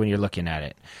 So when you're looking at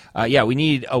it. We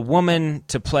need a woman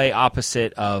to play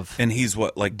opposite of... And he's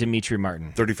what, like... Dimitri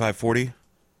Martin. 35, 40?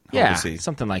 Yeah,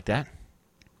 something like that.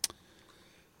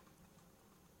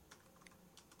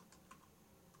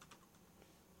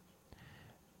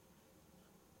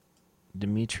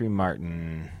 Dimitri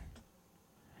Martin.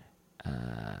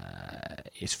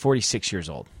 is 46 years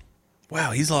old.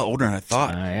 Wow, he's a lot older than I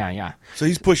thought. Yeah. So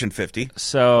he's pushing 50.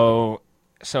 So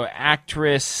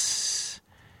actresses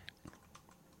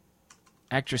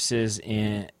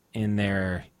in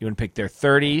their, you want to pick their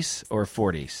 30s or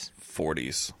 40s?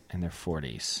 40s. In their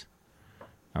 40s.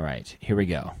 All right, here we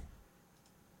go.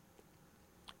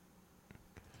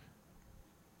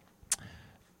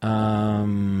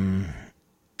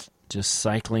 Just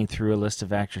cycling through a list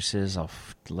of actresses. I'll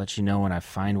let you know when I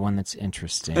find one that's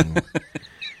interesting.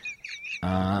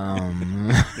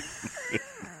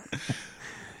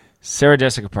 Sarah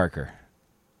Jessica Parker.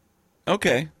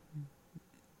 Okay.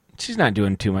 She's not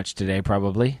doing too much today,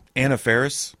 probably. Anna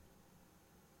Faris.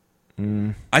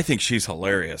 I think she's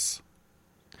hilarious.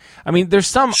 I mean, there's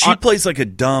some... She plays like a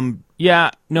dumb...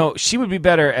 Yeah, no, she would be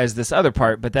better as this other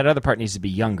part, but that other part needs to be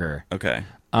younger. Okay.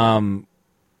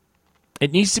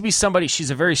 It needs to be somebody...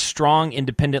 She's a very strong,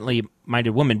 independently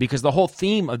minded woman, because the whole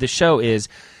theme of the show is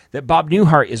that Bob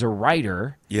Newhart is a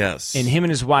writer. Yes. And him and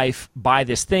his wife buy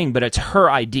this thing, but it's her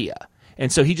idea.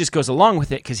 And so he just goes along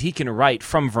with it because he can write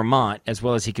from Vermont as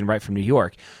well as he can write from New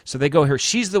York. So they go here.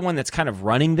 She's the one that's kind of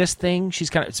running this thing.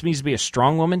 She's kind of, it needs to be a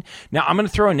strong woman. Now, I'm going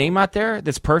to throw a name out there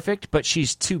that's perfect, but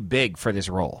she's too big for this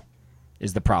role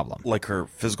is the problem. Like her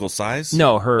physical size?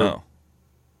 No, her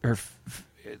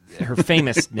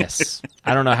famousness.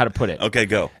 I don't know how to put it. Okay,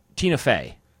 go. Tina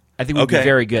Fey. I think would be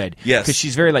very good. Yes. Because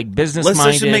she's very like business-minded.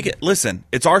 Let's just make it, listen,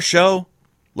 it's our show.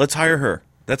 Let's hire her.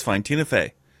 That's fine. Tina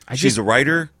Fey. She's a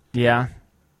writer. Yeah.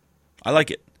 I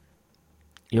like it.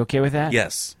 You okay with that?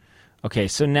 Yes. Okay,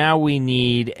 so now we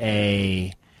need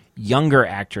a younger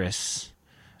actress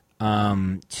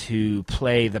to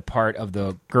play the part of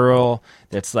the girl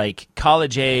that's like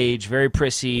college age, very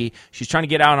prissy. She's trying to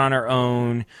get out on her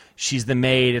own. She's the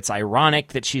maid. It's ironic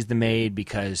that she's the maid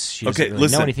because she doesn't really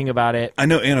know anything about it. I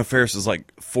know Anna Faris is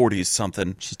like 40s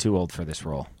something. She's too old for this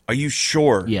role. Are you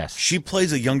sure? Yes. She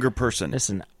plays a younger person.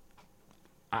 Listen,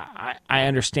 I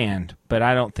understand, but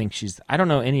I don't think she's... I don't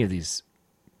know any of these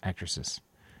actresses.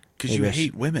 Because you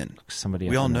hate women. Somebody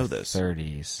we all know the this.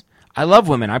 30s. I love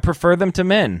women. I prefer them to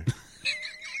men.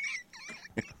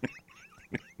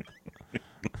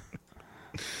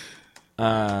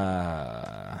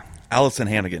 Allison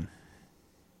Hannigan.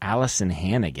 Allison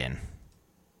Hannigan.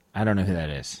 I don't know who that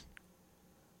is.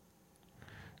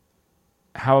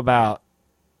 How about...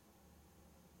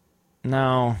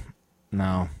 No.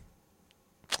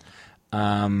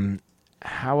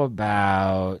 How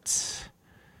about...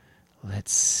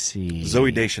 Let's see.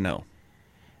 Zooey Deschanel.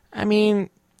 I mean,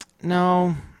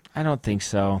 no, I don't think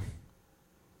so.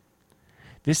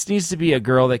 This needs to be a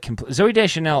girl that can... Zooey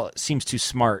Deschanel seems too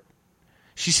smart.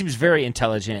 She seems very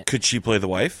intelligent. Could she play the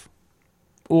wife?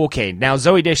 Okay, now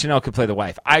Zooey Deschanel could play the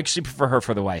wife. I actually prefer her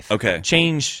for the wife. Okay.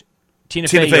 Change Tina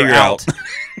Fey, you're out.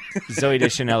 Zooey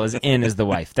Deschanel is in as the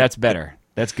wife. That's better.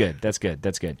 That's good.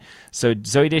 So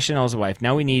Zooey Deschanel is the wife.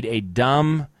 Now we need a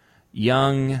dumb,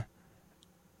 young,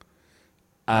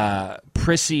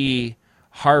 prissy,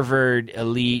 Harvard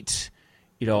elite,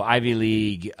 Ivy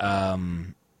League.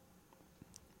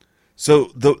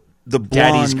 So the blonde,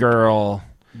 daddy's girl,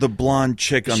 the blonde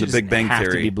chick on The Big Bang Theory.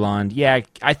 Have to be blonde. Yeah,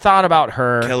 I thought about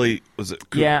her. Kelly, was it?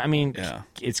 Yeah, I mean,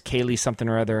 it's Kaylee something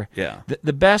or other. Yeah.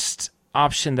 The best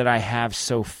option that I have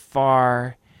so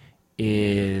far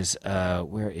is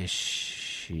where is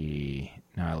she?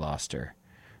 Now I lost her.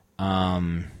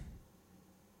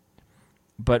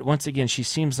 But once again, she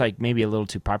seems like maybe a little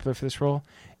too popular for this role.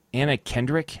 Anna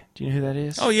Kendrick, do you know who that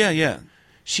is? Oh, yeah.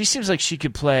 She seems like she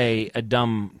could play a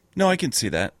dumb... No, I can see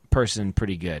that. ...person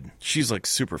pretty good. She's like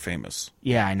super famous.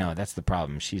 Yeah, I know. That's the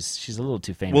problem. She's a little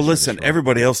too famous. Well, listen,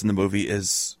 everybody else in the movie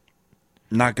is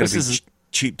not going to be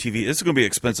cheap TV. This is going to be an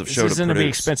expensive show to produce. This is going to be an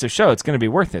expensive show. It's going to be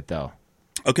worth it, though.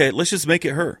 Okay, let's just make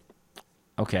it her.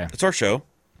 Okay. It's our show.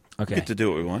 Okay. We get to do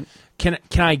what we want. Can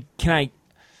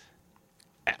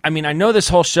I mean, I know this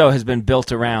whole show has been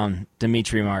built around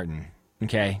Demetri Martin,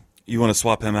 okay? You want to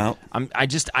swap him out?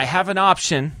 I have an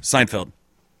option. Seinfeld.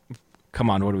 Come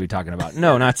on, what are we talking about?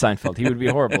 No, not Seinfeld. He would be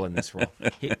horrible in this role.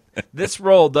 This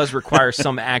role does require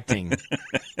some acting.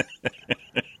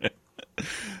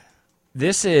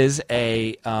 This is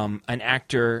an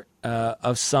actor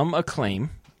of some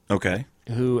acclaim. Okay.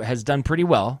 Who has done pretty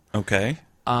well. Okay.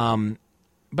 But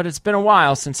it's been a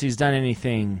while since he's done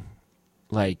anything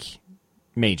like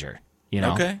major,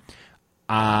 Okay.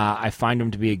 I find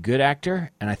him to be a good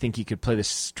actor, and I think he could play the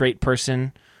straight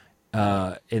person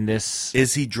in this.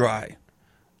 Is he dry?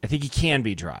 I think he can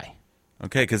be dry.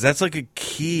 Okay, because that's like a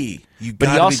key. But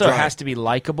he also has to be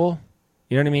likable.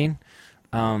 You know what I mean?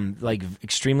 Like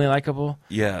extremely likable.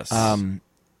 Yes.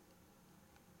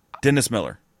 Dennis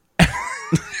Miller.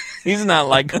 He's not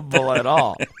likable at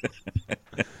all.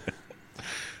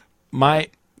 I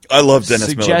love Dennis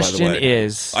suggestion Miller, by the way.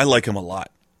 is I like him a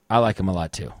lot. I like him a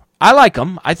lot too. I like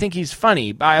him. I think he's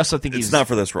funny, but I also think he's not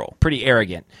for this role. Pretty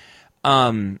arrogant.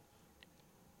 Fred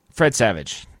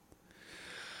Savage.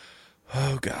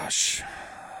 Oh gosh,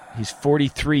 he's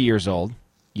 43 years old,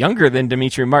 younger than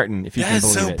Demetri Martin. If you can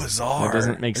believe it. That's so bizarre. That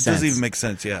doesn't make sense. It doesn't even make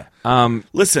sense. Yeah.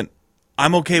 Listen,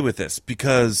 I'm okay with this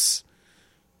because.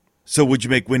 So, would you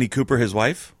make Winnie Cooper his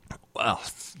wife? Well,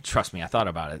 trust me, I thought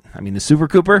about it. I mean, the Super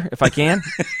Cooper, if I can.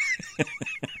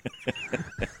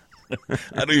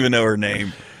 I don't even know her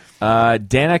name.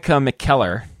 Danica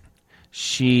McKellar.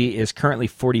 She is currently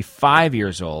 45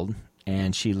 years old,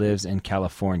 and she lives in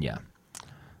California.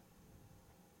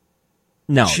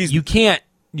 No, you can't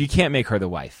make her the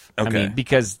wife. Okay. I mean,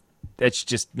 because that's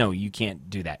just, no, you can't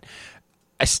do that.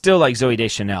 I still like Zooey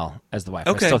Deschanel as the wife.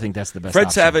 Okay. I still think that's the best Fred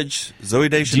option. Savage, Zooey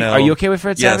Deschanel. Are you okay with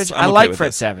Fred Savage? Yes, I'm I okay like with Fred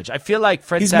this. Savage. I feel like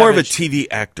Fred He's Savage... more of a TV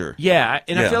actor. Yeah,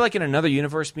 and I feel like in another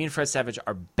universe, me and Fred Savage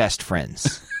are best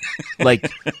friends.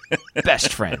 Like,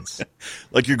 best friends.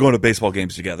 Like you're going to baseball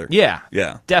games together. Yeah.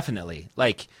 Yeah. Definitely.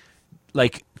 Like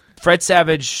Fred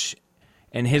Savage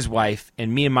and his wife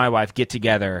and me and my wife get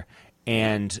together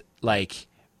and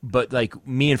but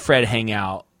me and Fred hang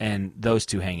out and those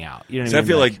two hang out. You know what I mean? I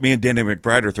feel like me and Danny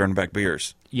McBride are throwing back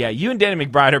beers. Yeah, you and Danny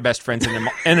McBride are best friends. In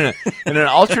an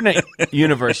alternate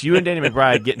universe, you and Danny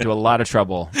McBride get into a lot of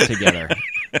trouble together.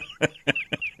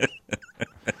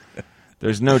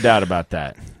 There's no doubt about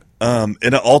that. In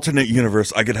an alternate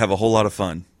universe, I could have a whole lot of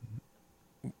fun.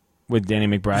 With Danny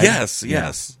McBride?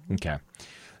 Yes. Okay.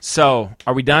 So,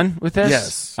 are we done with this?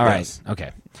 Yes. All yes. right.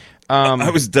 Okay. I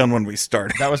was done when we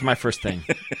started. That was my first thing.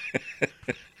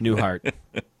 Newhart.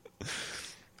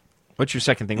 What's your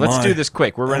second thing? Let's do this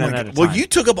quick. We're running out of time. Well, you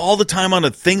took up all the time on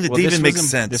a thing that didn't even make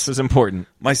sense. This was important.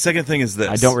 My second thing is this.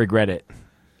 I don't regret it.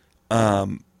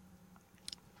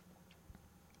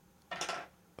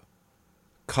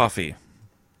 Coffee.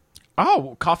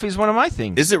 Oh, coffee is one of my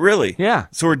things. Is it really? Yeah.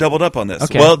 So we're doubled up on this.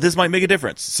 Okay. Well, this might make a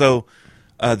difference. So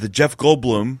the Jeff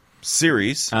Goldblum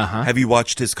series, have you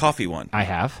watched his coffee one? I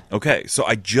have. Okay, so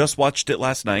I just watched it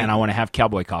last night. And I want to have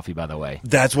cowboy coffee, by the way.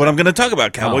 That's what I'm going to talk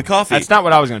about, cowboy coffee. That's not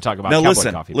what I was going to talk about, now,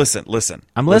 cowboy coffee. Listen.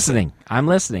 I'm listening.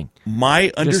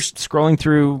 Just scrolling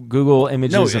through Google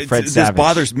images of Fred Savage. This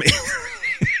bothers me.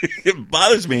 It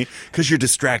bothers me because you're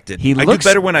distracted. I do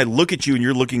better when I look at you and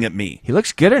you're looking at me. He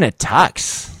looks good in a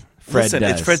tux. Fred does.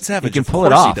 It's Fred Savage. He can pull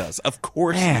it off. He does. Of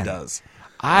course he does.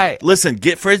 Listen,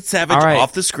 get Fred Savage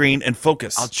off the screen and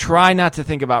focus. I'll try not to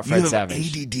think about Fred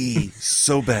Savage. ADD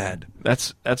so bad.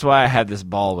 That's why I had this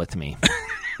ball with me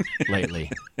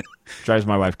lately. Drives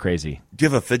my wife crazy. Do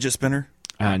you have a fidget spinner?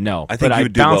 No. I think you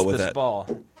would do well with that. Ball.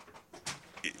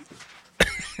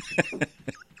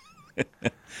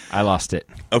 I lost it.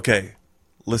 Okay,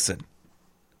 listen.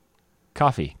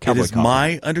 Cowboy coffee. It is coffee.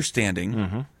 my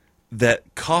understanding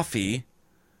that coffee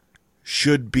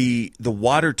should be the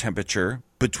water temperature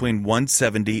between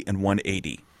 170 and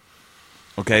 180.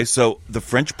 Okay, so the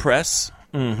French press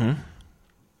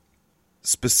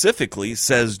specifically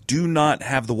says do not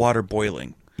have the water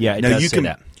boiling. Yeah, it does say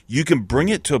that. You can bring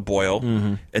it to a boil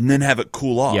and then have it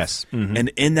cool off. Yes. And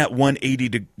in that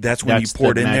 180, that's when you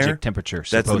pour it in there. That's the magic temperature,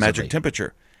 That's the magic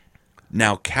temperature.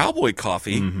 Now, cowboy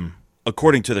coffee,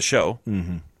 according to the show,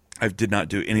 I did not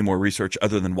do any more research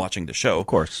other than watching the show. Of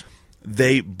course.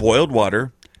 They boiled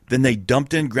water, then they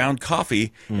dumped in ground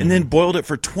coffee, and then boiled it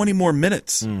for 20 more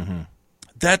minutes.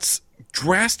 That's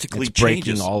drastically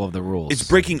breaking all of the rules. It's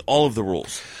breaking all of the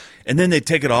rules. And then they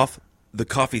take it off, the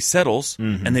coffee settles,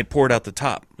 and they pour it out the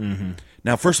top.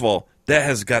 Now, first of all, that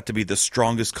has got to be the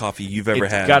strongest coffee you've ever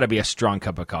had. It's got to be a strong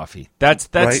cup of coffee. That's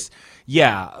right?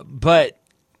 Yeah, but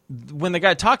when the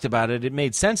guy talked about it, it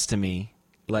made sense to me.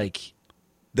 Like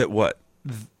that what?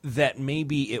 That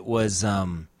maybe it was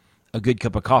a good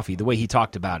cup of coffee, the way he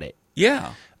talked about it.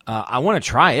 Yeah. I want to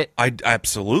try it. I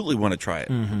absolutely want to try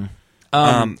it.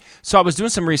 So I was doing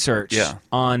some research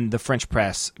on the French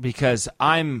press because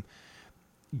I'm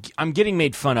getting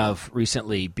made fun of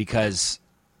recently because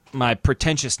my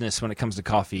pretentiousness when it comes to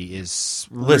coffee is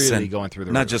really going through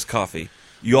the roof. Not just coffee.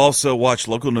 You also watch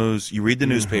local news, you read the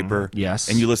newspaper, yes,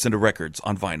 and you listen to records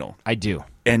on vinyl. I do.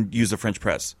 And use the French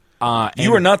press.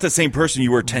 You are not the same person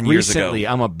you were 10 years ago. Recently,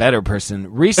 I'm a better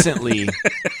person. Recently,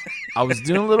 I was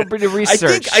doing a little bit of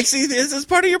research. I see this as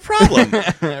part of your problem.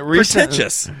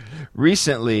 Pretentious.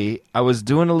 Recently, I was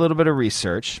doing a little bit of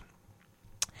research,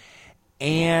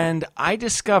 and I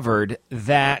discovered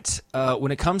that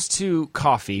when it comes to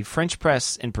coffee, French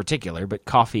press in particular, but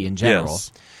coffee in general,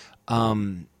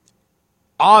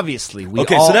 obviously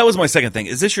so that was my second thing.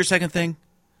 Is this your second thing?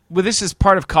 Well, this is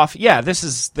part of coffee. Yeah, this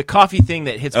is the coffee thing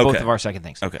that hits both of our second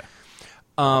things. Okay.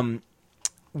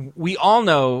 We all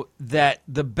know that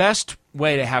the best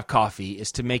way to have coffee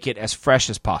is to make it as fresh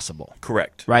as possible.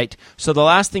 Correct. Right? So the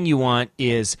last thing you want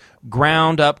is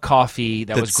ground up coffee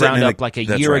that was ground up like a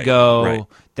year ago.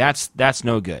 Right. That's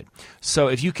no good. So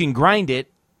if you can grind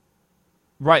it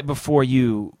right before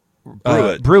you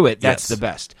brew it, that's the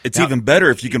best. It's even better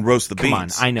if you can roast the beans. Come on,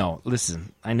 I know.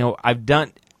 Listen, I know I've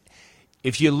done...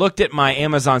 If you looked at my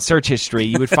Amazon search history,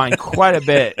 you would find quite a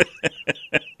bit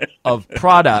of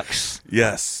products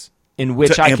in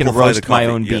which I can roast my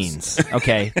own beans.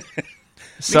 Okay.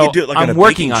 So I'm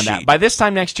working on that. By this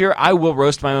time next year, I will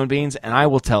roast my own beans, and I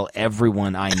will tell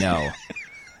everyone I know.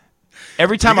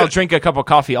 Every time I'll drink a cup of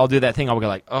coffee, I'll do that thing. I'll go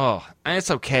like, oh, it's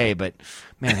okay, but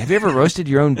man, have you ever roasted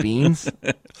your own beans?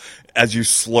 As you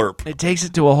slurp. It takes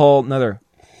it to a whole nother...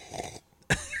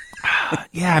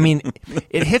 Yeah, I mean,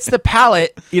 it hits the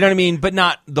palate, you know what I mean, but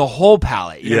not the whole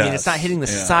palate. You know what I mean? It's not hitting the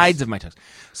sides of my tongue.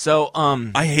 So,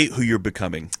 I hate who you're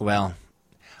becoming. Well,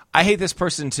 I hate this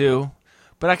person too,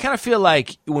 but I kind of feel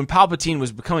like when Palpatine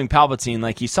was becoming Palpatine,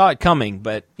 like he saw it coming,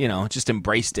 but, just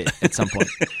embraced it at some point.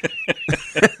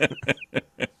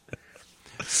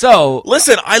 So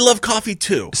listen, I love coffee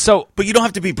too. But you don't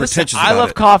have to be pretentious about it. I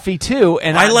love coffee too,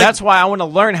 and that's why I want to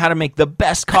learn how to make the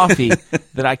best coffee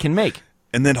that I can make.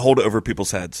 And then hold it over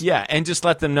people's heads. Yeah, and just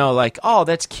let them know, like, oh,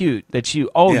 that's cute. That you,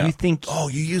 you think... Oh,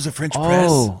 you use a French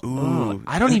press? Ooh.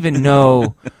 I don't even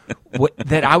know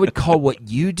that I would call what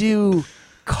you do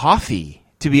coffee,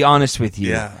 to be honest with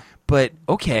you. Yeah. But,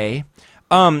 okay.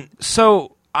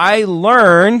 So I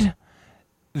learned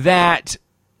that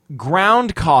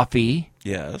ground coffee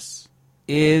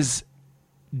is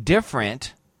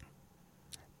different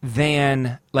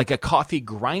than, like, a coffee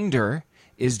grinder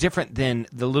is different than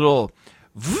the little...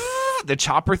 the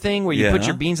chopper thing where you put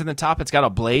your beans in the top. It's got a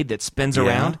blade that spins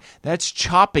around. That's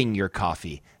chopping your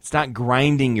coffee. It's not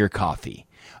grinding your coffee.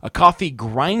 A coffee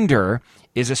grinder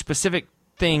is a specific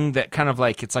thing that kind of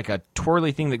like, it's like a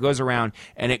twirly thing that goes around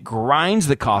and it grinds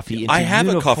the coffee into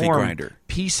uniform a coffee grinder.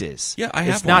 Pieces. Yeah, I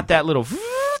have It's not that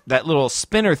little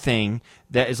spinner thing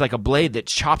that is like a blade that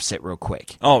chops it real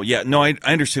quick. Oh, yeah. No, I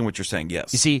understand what you're saying,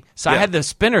 yes. You see, I had the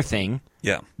spinner thing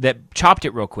that chopped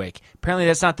it real quick. Apparently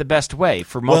that's not the best way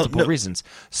for multiple reasons.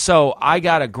 So I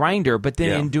got a grinder, but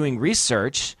then in doing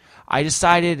research, I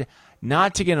decided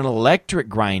not to get an electric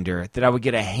grinder, that I would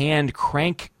get a hand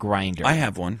crank grinder. I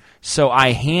have one. So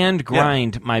I hand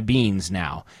grind my beans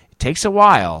now. It takes a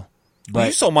while. But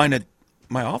you saw mine at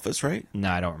my office, right? No,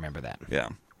 I don't remember that. Yeah.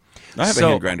 I have a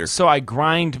hand grinder. So I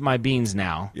grind my beans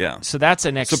now. Yeah. So that's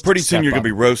a next So pretty soon you're going to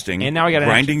be roasting, and now I got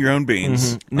grinding your own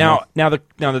beans. Mm-hmm. Now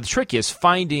the trick is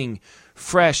finding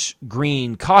fresh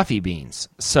green coffee beans.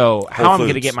 So how I'm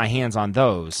going to get my hands on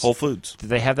those? Whole Foods. Do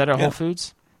they have that at Whole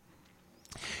Foods?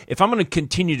 If I'm going to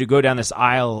continue to go down this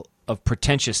aisle of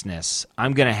pretentiousness,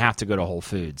 I'm going to have to go to Whole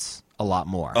Foods a lot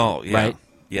more. Oh, yeah. Right?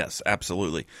 Yes,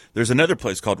 absolutely. There's another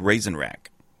place called Raisin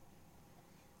Rack.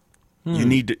 You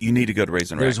need to go to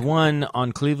Raisin Rack. There's one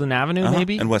on Cleveland Avenue,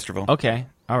 maybe? In Westerville. Okay.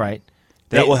 All right.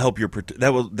 That will help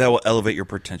that will elevate your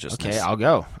pretentiousness. Okay, I'll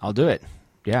go. I'll do it.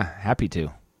 Yeah, happy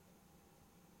to.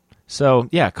 So,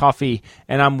 coffee,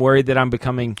 and I'm worried that I'm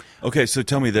becoming... Okay, so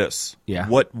tell me this. Yeah.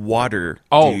 What water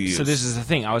do you use? So this is the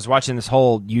thing. I was watching this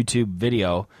whole YouTube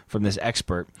video from this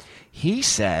expert. He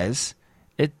says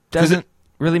it doesn't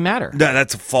really matter. No,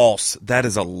 that's false. That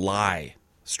is a lie.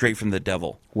 Straight from the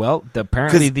devil. Well,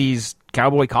 apparently these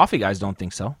cowboy coffee guys don't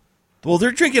think so. Well,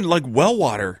 they're drinking like well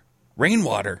water,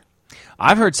 rainwater.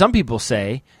 I've heard some people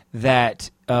say that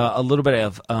a little bit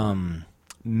of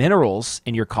minerals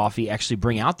in your coffee actually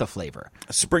bring out the flavor.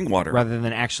 Spring water. Rather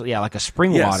than actually, like a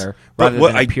spring water rather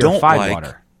than a purified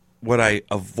water. What I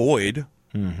avoid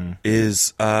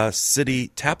is city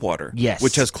tap water. Yes.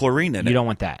 Which has chlorine in it. You don't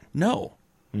want that. No.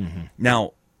 Mm-hmm.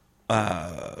 Now,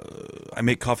 I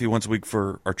make coffee once a week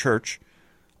for our church.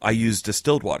 I use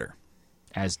distilled water.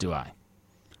 As do I.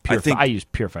 I use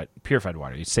purified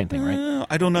water. It's the same thing, right?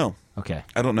 I don't know. Okay.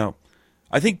 I don't know.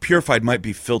 I think purified might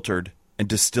be filtered and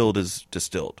distilled is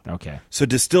distilled. Okay. So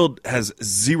distilled has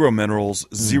zero minerals,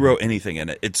 zero anything in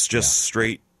it. It's just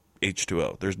straight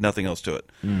H2O. There's nothing else to it.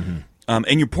 Mm-hmm.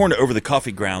 And you're pouring it over the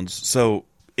coffee grounds, so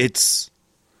it's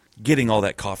getting all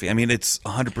that coffee. I mean, it's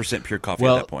 100% pure coffee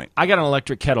at that point. I got an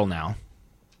electric kettle now.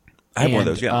 I have one of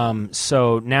those, yeah.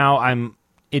 So now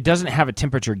it doesn't have a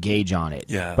temperature gauge on it.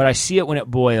 Yeah. But I see it when it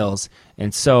boils,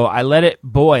 and so I let it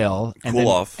boil and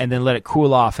then let it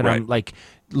cool off, and I'm like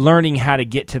learning how to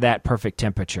get to that perfect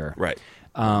temperature. Right.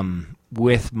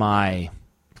 With my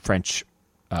French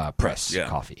press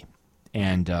coffee.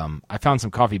 And I found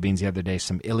some coffee beans the other day,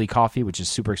 some Illy coffee, which is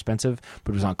super expensive,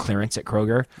 but it was on clearance at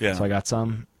Kroger. Yeah. So I got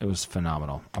some. It was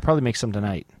phenomenal. I'll probably make some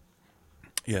tonight.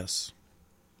 Yes.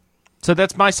 So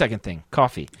that's my second thing,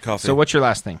 coffee. So what's your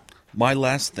last thing? My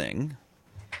last thing,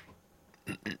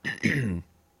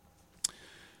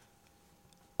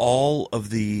 all of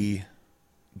the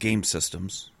game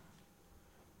systems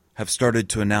have started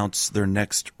to announce their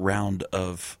next round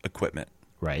of equipment.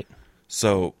 Right.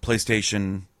 So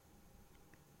PlayStation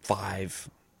 5,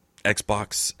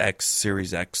 Xbox X,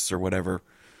 Series X, or whatever.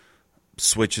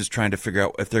 Switch is trying to figure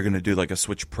out if they're going to do like a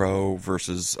Switch Pro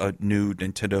versus a new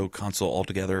Nintendo console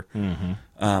altogether.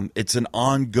 Mm-hmm. It's an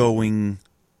ongoing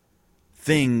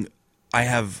thing. I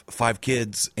have 5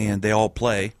 kids, and they all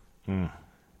play.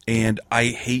 And I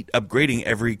hate upgrading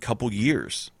every couple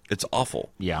years. It's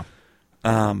awful. Yeah.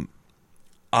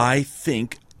 I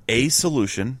think a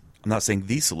solution, I'm not saying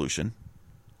the solution,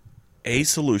 a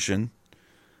solution,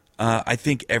 I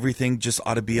think everything just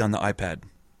ought to be on the iPad.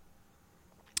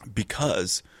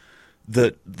 Because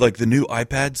the new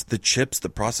iPads, the chips, the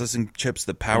processing chips,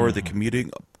 the power, the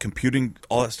computing,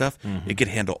 all that stuff, it could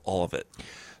handle all of it.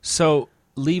 So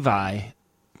Levi,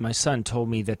 my son, told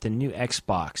me that the new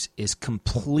Xbox is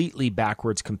completely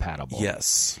backwards compatible.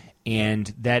 Yes.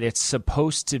 And that it's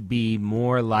supposed to be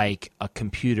more like a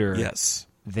computer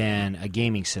than a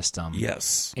gaming system.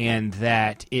 Yes. And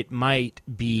that it might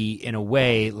be, in a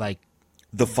way, like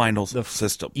the final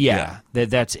system. Yeah.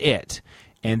 That's it.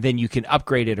 And then you can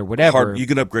upgrade it or whatever. You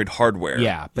can upgrade hardware.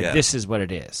 Yeah, but this is what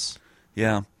it is.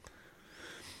 Yeah.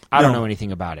 I don't know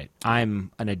anything about it.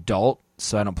 I'm an adult,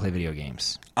 so I don't play video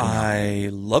games. I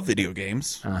love video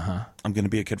games. Uh-huh. I'm going to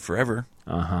be a kid forever.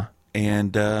 Uh-huh.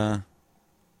 And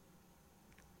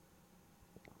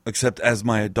except as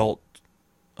my adult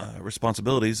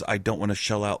responsibilities, I don't want to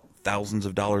shell out thousands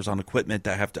of dollars on equipment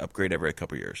that I have to upgrade every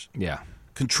couple of years. Yeah.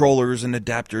 Controllers and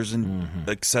adapters and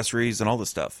accessories and all this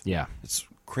stuff. Yeah. It's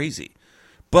crazy.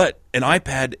 But an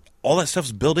iPad, all that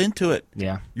stuff's built into it.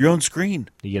 Yeah. Your own screen.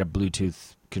 You get a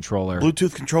Bluetooth controller.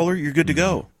 You're good to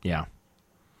go. Yeah.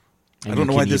 And I don't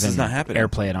know why this is not happening.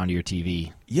 AirPlay it onto your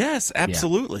TV. Yes,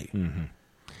 absolutely. Yeah. Mm-hmm.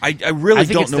 I really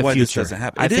don't know why this doesn't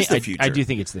happen. It is the future. I do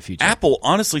think it's the future. Apple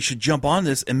honestly should jump on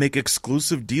this and make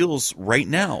exclusive deals right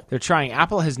now. They're trying.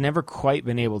 Apple has never quite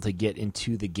been able to get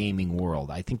into the gaming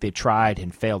world. I think they tried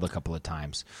and failed a couple of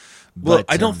times. Well, but,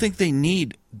 I don't think they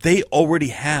need. They already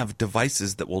have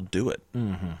devices that will do it.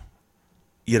 Mm-hmm.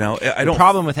 You know, The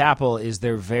problem with Apple is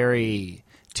they're very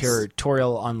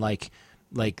territorial on like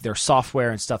their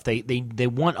software and stuff. They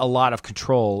want a lot of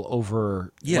control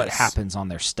over what happens on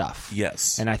their stuff.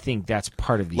 Yes. And I think that's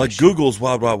part of the like issue. Google's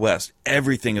Wild Wild West.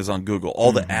 Everything is on Google.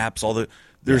 All the apps,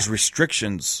 there's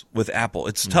restrictions with Apple.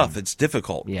 It's tough. It's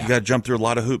difficult. Yeah. You got to jump through a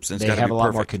lot of hoops, and it's got to be perfect. They have a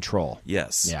lot more control.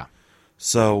 Yes. Yeah.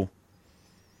 So,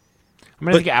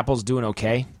 I think Apple's doing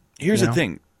okay. Here's the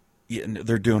thing. Yeah,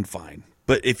 they're doing fine.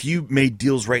 But if you made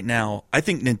deals right now, I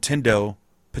think Nintendo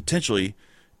potentially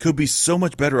could be so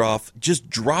much better off. Just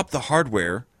drop the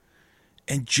hardware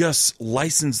and just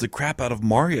license the crap out of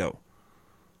Mario.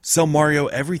 Sell Mario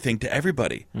everything to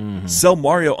everybody. Mm-hmm. Sell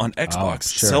Mario on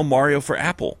Xbox. Sure. Sell Mario for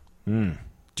Apple. Do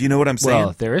you know what I'm saying?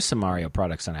 Well, there is some Mario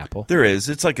products on Apple. There is.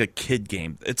 It's like a kid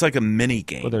game. It's like a mini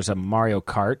game. Well, there's a Mario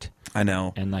Kart. I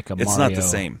know. And like a It's Mario... not the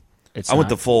same. I want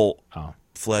the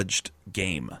full-fledged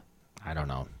game. I don't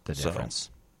know the difference.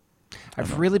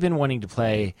 I've really been wanting to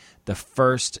play the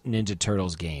first Ninja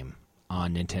Turtles game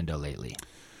on Nintendo lately.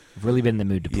 I've really been in the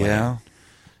mood to play it.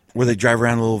 Where they drive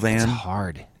around in a little van. It's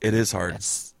hard. It is hard.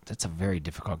 That's a very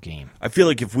difficult game. I feel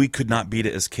like if we could not beat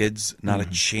it as kids, not a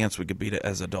chance we could beat it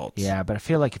as adults. Yeah, but I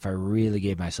feel like if I really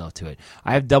gave myself to it.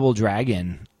 I have Double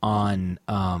Dragon on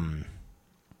our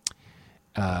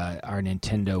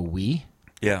Nintendo Wii.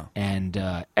 Yeah.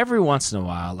 And every once in a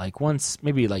while,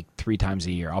 maybe 3 times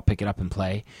a year, I'll pick it up and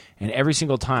play. And every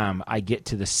single time I get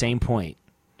to the same point,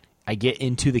 I get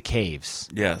into the caves.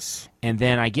 Yes. And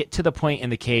then I get to the point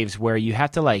in the caves where you have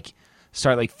to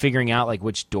start figuring out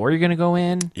which door you're going to go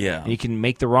in. Yeah. And you can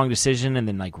make the wrong decision and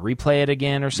then replay it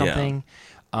again or something.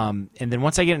 Yeah. And then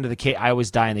once I get into the cave, I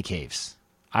always die in the caves.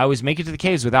 I always make it to the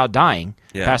caves without dying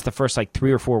past the first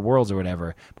 3 or 4 worlds or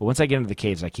whatever. But once I get into the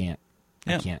caves, I can't.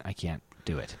 I can't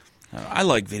do it. I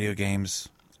like video games.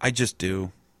 I just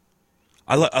do.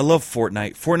 I love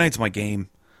Fortnite. Fortnite's my game.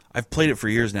 I've played it for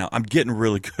years now. I'm getting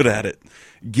really good at it.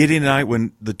 Gideon and I,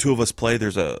 when the two of us play,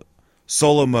 there's a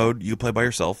solo mode. You play by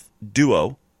yourself.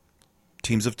 Duo,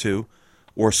 teams of 2.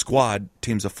 Or squad,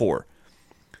 teams of 4.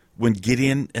 When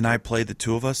Gideon and I play, the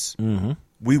two of us,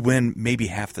 we win maybe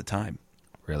half the time.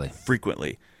 Really?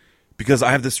 Frequently. Because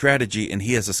I have the strategy and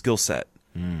he has a skill set.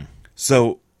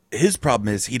 So his problem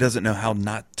is he doesn't know how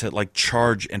not to like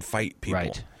charge and fight people.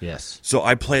 Right. Yes. So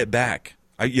I play it back.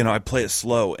 I play it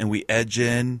slow, and we edge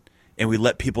in, and we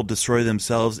let people destroy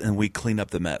themselves, and we clean up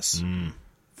the mess.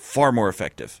 Far more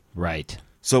effective. Right.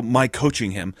 So my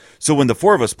coaching him. So when the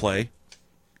four of us play,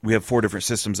 we have 4 different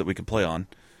systems that we can play on.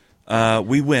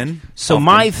 We win. So often.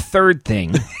 My third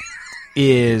thing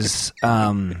is, I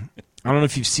don't know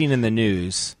if you've seen in the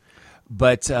news,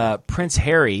 but Prince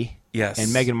Harry and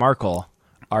Meghan Markle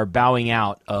are bowing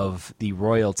out of the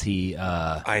royalty.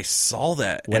 I saw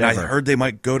that, whatever. And I heard they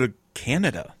might go to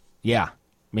Canada. Yeah,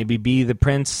 maybe be the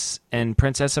Prince and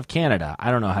Princess of Canada.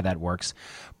 I don't know how that works.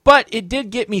 But it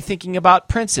did get me thinking about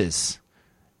princes.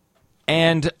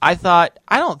 And I thought,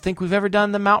 I don't think we've ever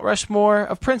done the Mount Rushmore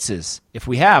of princes. If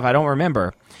we have, I don't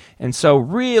remember. And so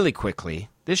really quickly,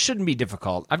 this shouldn't be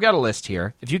difficult. I've got a list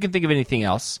here. If you can think of anything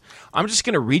else, I'm just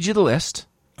going to read you the list.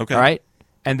 Okay. All right?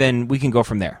 And then we can go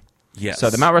from there. Yes. So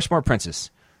the Mount Rushmore princes.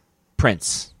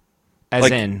 Prince. As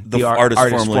like in the artist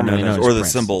formerly known as, or the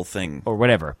Prince, symbol thing. or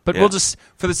whatever. But we'll just,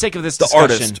 for the sake of this the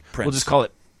discussion, artist, Prince. We'll just call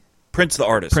it Prince the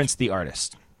artist. Prince the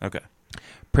artist. Okay.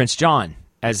 Prince John,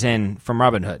 as in from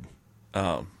Robin Hood.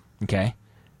 Oh. Okay.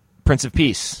 Prince of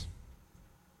Peace.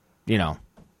 You know,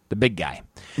 the big guy.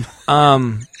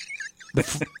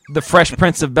 The Fresh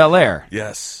Prince of Bel-Air.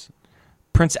 Yes.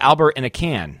 Prince Albert in a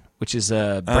Can, which is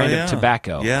a brand of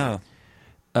tobacco. Yeah.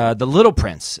 The Little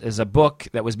Prince is a book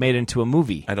that was made into a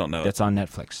movie. I don't know. That's on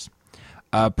Netflix.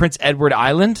 Prince Edward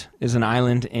Island is an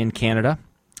island in Canada.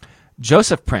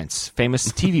 Joseph Prince,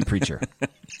 famous TV preacher.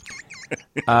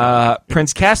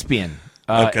 Prince Caspian,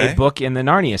 a book in the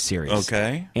Narnia series.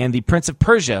 Okay. And the Prince of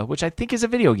Persia, which I think is a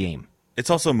video game. It's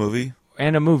also a movie.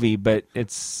 And a movie, but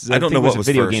it's... I don't know what was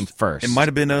a video first. Game first. It might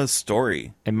have been a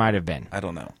story. It might have been. I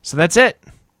don't know. So that's it.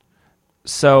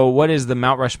 So what is the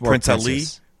Mount Rushmore Prince princess? Ali?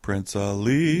 Prince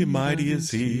Ali, mighty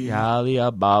is he. Ali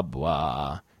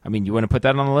Ababa. I mean, you want to put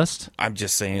that on the list? I'm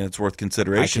just saying it's worth I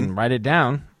consideration. can write it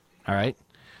down. All right.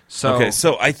 So Okay,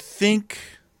 so I think...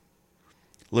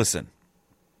 Listen.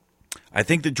 I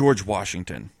think that George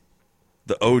Washington,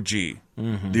 the OG,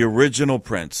 the original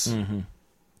prince,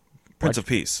 Prince of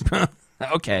Peace.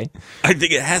 Okay. I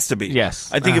think it has to be.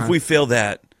 Yes. I think if we fail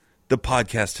that, the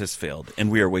podcast has failed,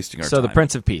 and we are wasting our time. So the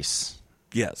Prince of Peace.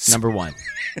 Yes. Number 1.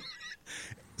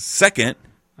 Second,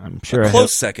 I'm sure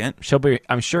close second.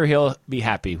 I'm sure he'll be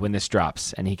happy when this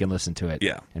drops and he can listen to it.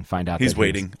 Yeah. And find out He's that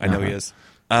waiting. I know he is.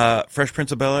 Fresh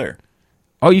Prince of Bel-Air.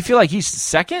 Oh, you feel like he's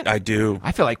second? I do.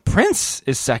 I feel like Prince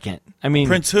is second. I mean,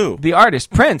 Prince who? The artist,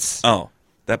 Prince. Oh,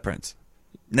 that Prince.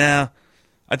 Nah,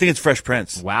 I think it's Fresh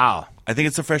Prince. Wow. I think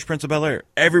it's the Fresh Prince of Bel-Air.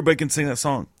 Everybody can sing that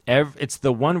song. It's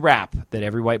the one rap that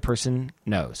every white person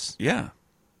knows. Yeah.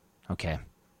 Okay.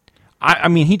 I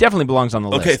mean, he definitely belongs on the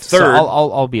list. Okay, third. So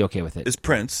I'll be okay with it. Is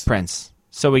Prince. Prince.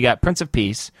 So we got Prince of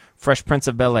Peace, Fresh Prince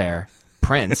of Bel-Air,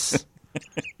 Prince,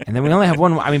 and then we only have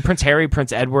one. I mean, Prince Harry,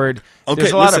 Prince Edward. Okay,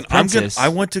 There's a lot of princes. I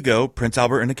want to go Prince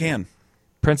Albert in a can.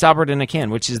 Prince Albert in a can,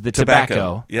 which is the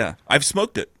tobacco. Yeah, I've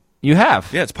smoked it. You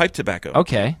have? Yeah, it's pipe tobacco.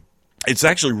 Okay. It's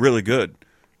actually really good.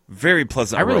 Very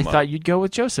pleasant aroma. I really thought you'd go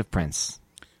with Joseph Prince.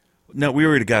 No, we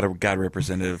already got a God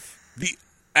representative. The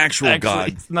actual God.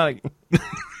 It's not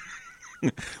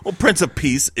Well, Prince of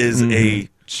Peace is a...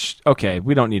 Okay,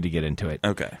 we don't need to get into it.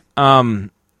 Okay.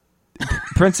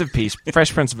 Prince of Peace,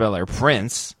 Fresh Prince of Bel-Air,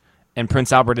 Prince, and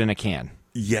Prince Albert in a can.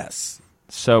 Yes.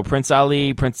 So Prince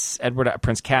Ali, Prince Edward,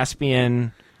 Prince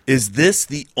Caspian. Is this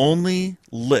the only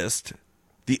list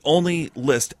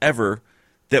ever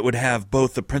that would have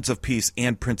both the Prince of Peace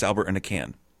and Prince Albert in a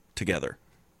can together?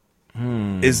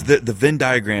 Is the Venn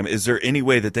diagram, is there any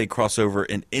way that they cross over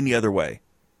in any other way?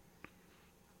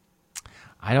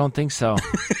 I don't think so.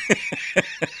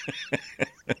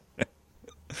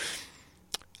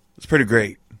 It's pretty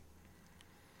great.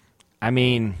 I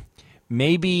mean,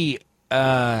 maybe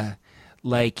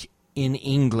like in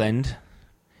England,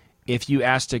 if you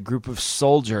asked a group of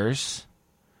soldiers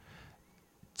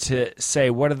to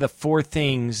say, what are the 4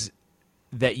 things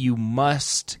that you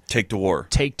must take to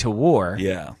war?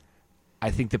 Yeah.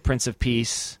 I think the Prince of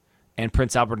Peace and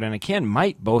Prince Albert in a can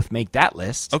might both make that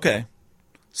list. Okay.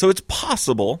 So it's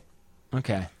possible.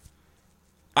 Okay.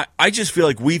 I just feel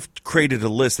like we've created a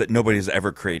list that nobody's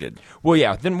ever created. Well,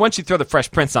 yeah. Then once you throw the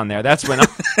Fresh Prince on there, that's when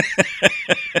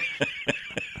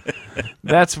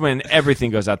that's when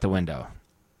everything goes out the window.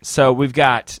 So we've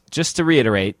got, just to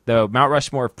reiterate, the Mount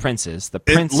Rushmore of princes. The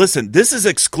prince. Listen, this is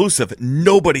exclusive.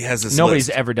 Nobody has this Nobody's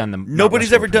list. ever done the.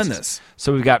 Nobody's ever done this.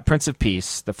 So we've got Prince of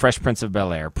Peace, the Fresh Prince of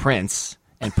Bel-Air, Prince,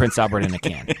 and Prince Albert in a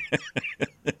can.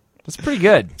 That's pretty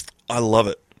good. I love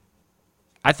it.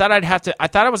 I thought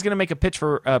I was going to make a pitch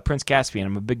for Prince Caspian.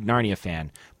 I'm a big Narnia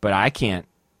fan, but I can't.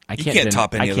 You can't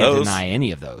top any of those. I can't deny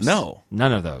any of those. No,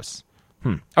 none of those.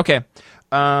 Okay,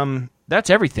 that's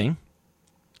everything.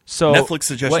 So, Netflix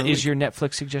suggestion. What is your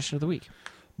Netflix suggestion of the week?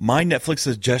 My Netflix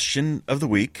suggestion of the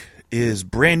week is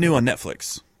brand new on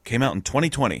Netflix. Came out in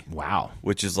 2020. Wow,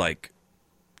 which is like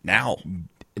now,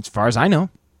 as far as I know.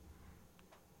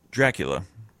 Dracula.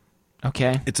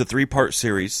 Okay, it's a 3-part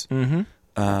series. Mm-hmm.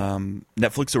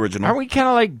 Netflix original. Aren't we kind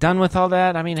of like done with all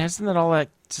that? I mean, hasn't that all that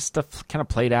stuff kind of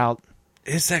played out?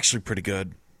 It's actually pretty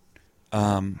good.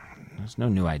 There's no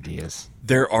new ideas.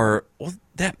 There's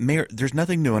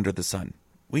nothing new under the sun.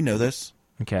 We know this.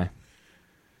 Okay.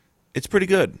 It's pretty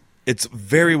good. It's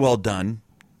very well done.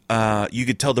 You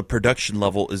could tell the production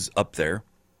level is up there.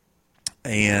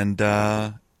 And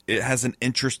it has an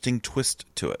interesting twist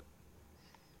to it.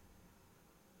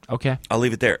 Okay. I'll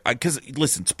leave it there. Because,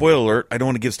 listen, spoiler alert, I don't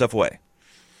want to give stuff away.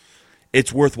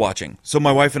 It's worth watching. So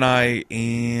my wife and I,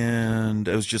 and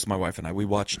it was just my wife and I, we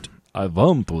watched... I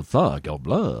want to suck your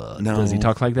blood. No. Does he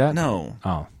talk like that? No.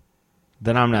 Oh.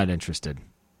 Then I'm not interested.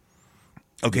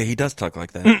 Okay, he does talk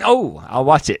like that. Oh, I'll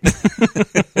watch it.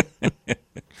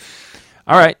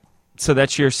 All right. So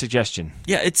that's your suggestion.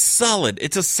 Yeah, it's solid.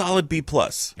 It's a solid B+. All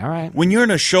right. When you're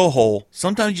in a show hole,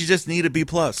 sometimes you just need a B+.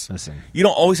 Listen. You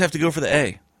don't always have to go for the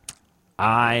A.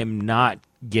 I'm not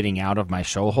getting out of my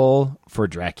show hole for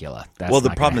Dracula. That's well, the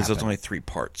problem is there's only 3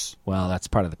 parts. Well, that's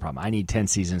part of the problem. I need 10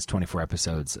 seasons, 24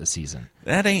 episodes a season.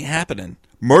 That ain't happening.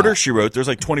 Murder, She Wrote, there's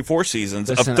like 24 seasons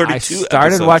of 32 episodes. I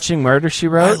started watching Murder, She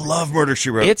Wrote. I love Murder,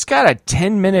 She Wrote. It's got a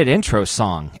 10-minute intro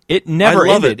song. It never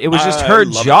ended. It was just her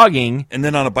jogging. And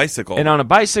then on a bicycle.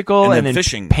 And then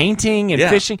fishing. Painting and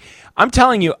fishing. I'm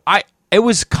telling you, it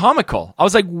was comical. I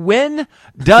was like, when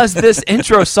does this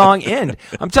intro song end?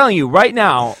 I'm telling you right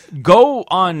now, go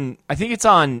on, I think it's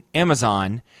on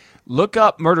Amazon, look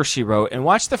up Murder, She Wrote, and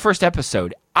watch the first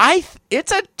episode.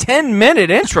 It's a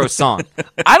 10-minute intro song.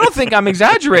 I don't think I'm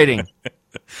exaggerating.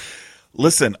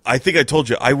 Listen, I think I told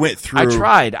you, I went through. I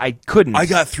tried. I couldn't. I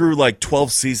got through like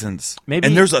 12 seasons. Maybe.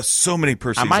 And there's so many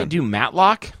per season. I might do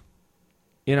Matlock.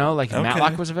 You know, like if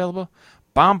Matlock was available.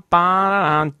 That's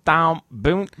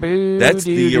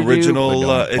the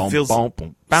original. It feels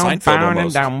Seinfeld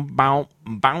almost.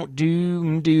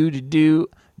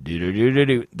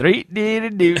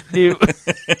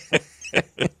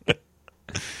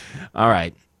 All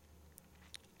right.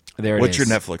 There it is. What's your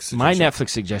Netflix suggestion? My Netflix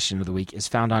suggestion of the week is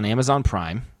found on Amazon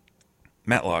Prime.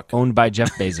 Matlock. Owned by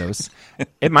Jeff Bezos.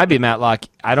 It might be Matlock.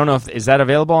 I don't know is that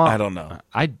available? I don't know.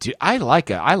 I do. I like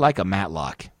a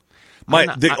Matlock.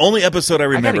 The only episode I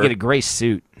remember. I got to get a gray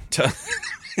suit.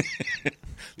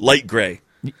 Light gray.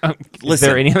 Is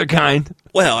there any other kind?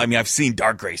 Well, I mean, I've seen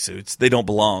dark gray suits. They don't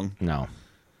belong. No.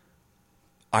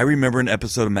 I remember an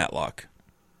episode of Matlock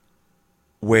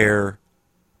where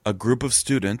a group of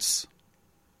students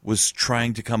was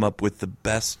trying to come up with the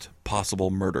best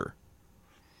possible murder.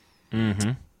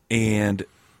 Mm-hmm. And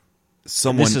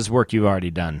someone... This is work you've already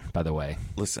done, by the way.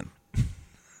 Listen.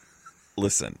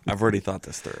 I've already thought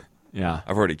this through. Yeah.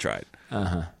 I've already tried.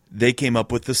 Uh-huh. They came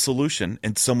up with the solution,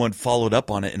 and someone followed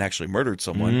up on it and actually murdered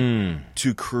someone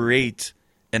to create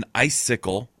an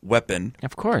icicle weapon.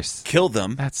 Of course. Kill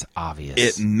them. That's obvious.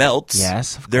 It melts.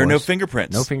 Yes, of course. There are no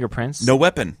fingerprints. No fingerprints. No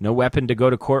weapon. No weapon to go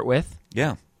to court with.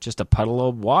 Yeah. Just a puddle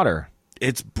of water.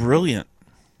 It's brilliant.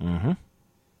 Mm-hmm.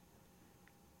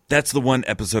 That's the one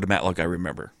episode of Matlock I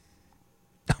remember.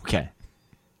 Okay.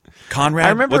 Conrad? I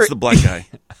remember, what's the black guy?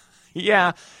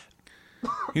 Yeah.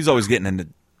 He's always getting into,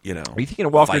 Are you thinking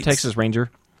of Walker, fights. Texas Ranger?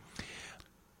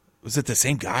 Was it the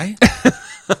same guy?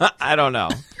 I don't know.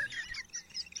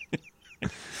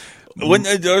 When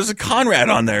there was a Conrad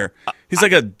on there. He's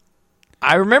like a...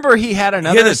 I remember he had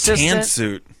another He had a assistant. tan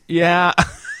suit. Yeah.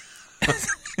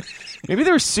 Maybe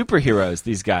they were superheroes,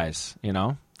 these guys, I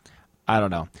don't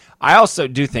know. I also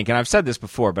do think, and I've said this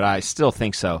before, but I still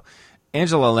think so,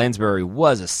 Angela Lansbury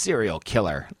was a serial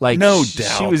killer. Like, no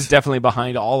doubt. She was definitely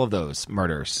behind all of those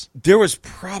murders. There was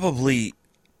probably,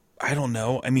 I don't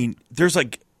know, I mean, there's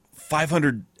like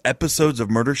 500 episodes of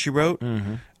Murder, She Wrote.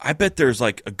 Mm-hmm. I bet there's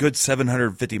like a good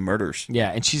 750 murders.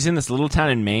 Yeah, and she's in this little town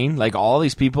in Maine. Like, all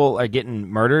these people are getting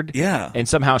murdered. Yeah. And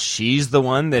somehow she's the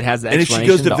one that has the explanation. And if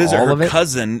she goes to visit her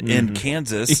cousin in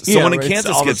Kansas, someone in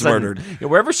Kansas gets murdered.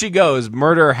 Wherever she goes,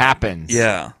 murder happens.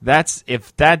 Yeah.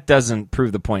 If that doesn't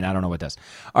prove the point, I don't know what does.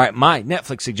 All right, my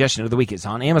Netflix suggestion of the week is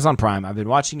on Amazon Prime. I've been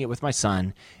watching it with my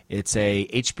son. It's a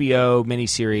HBO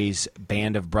miniseries,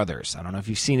 Band of Brothers. I don't know if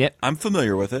you've seen it. I'm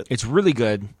familiar with it. It's really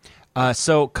good.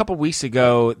 So a couple weeks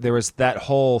ago, there was that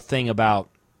whole thing about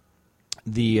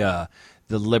the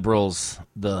liberals,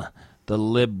 the I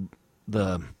don't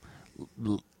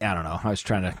know. I was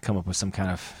trying to come up with some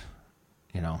kind of,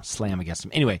 slam against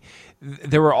him. Anyway,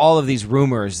 there were all of these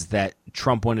rumors that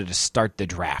Trump wanted to start the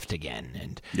draft again,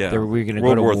 and we were going to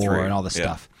go to war and all this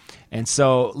stuff. And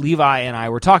so Levi and I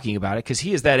were talking about it because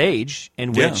he is that age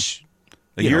in which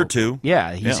a year or two.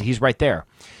 Yeah, he's right there.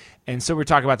 And so we're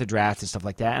talking about the draft and stuff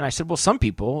like that. And I said, well, some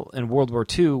people in World War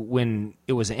II, when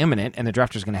it was imminent and the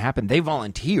draft was going to happen, they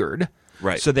volunteered.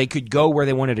 Right. So they could go where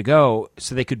they wanted to go,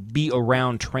 so they could be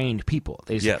around trained people.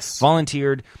 They just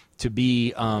volunteered to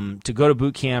be to go to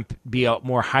boot camp, be a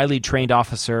more highly trained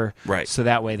officer, right? So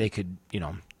that way they could,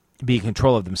 be in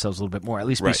control of themselves a little bit more, at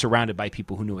least be surrounded by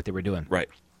people who knew what they were doing. Right.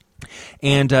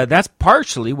 And that's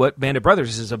partially what Band of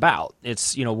Brothers is about.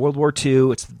 It's, World War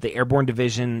II, it's the Airborne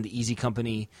Division, the Easy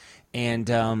Company,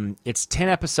 and it's 10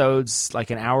 episodes,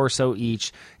 like an hour or so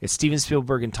each. It's Steven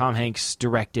Spielberg and Tom Hanks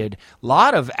directed. A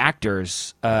lot of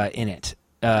actors in it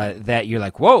that you're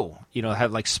like, whoa,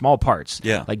 have like small parts.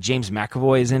 Yeah. Like James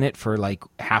McAvoy is in it for like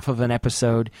half of an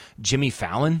episode. Jimmy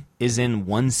Fallon is in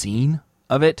one scene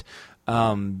of it.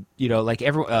 Like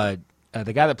the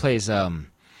guy that plays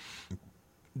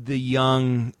the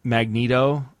young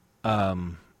Magneto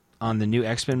on the new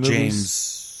X-Men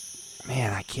movies.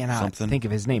 Man, I cannot think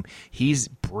of his name. He's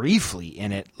briefly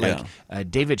in it.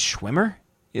 David Schwimmer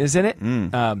is in it.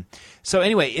 So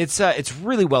anyway, it's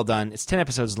really well done. It's 10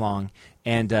 episodes long.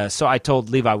 And so I told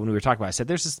Levi when we were talking about it, I said,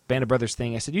 there's this Band of Brothers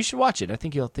thing. I said, you should watch it. I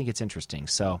think you'll think it's interesting.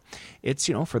 So it's,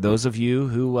 for those of you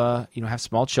who, have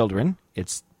small children,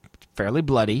 it's fairly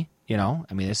bloody.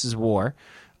 This is war.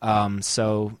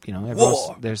 So,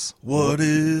 war. There's what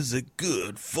is it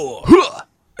good for?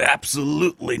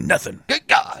 Absolutely nothing. Good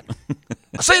God.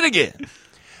 I'll say it again.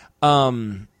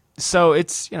 So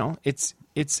it's,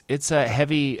 it's a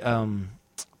heavy, from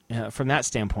that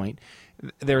standpoint.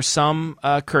 There's some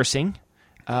cursing,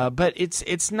 but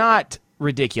it's not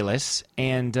ridiculous.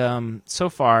 And so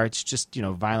far it's just,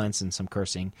 violence and some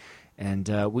cursing. And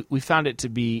we found it to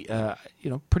be,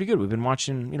 pretty good. We've been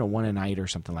watching, one a night or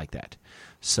something like that.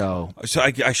 So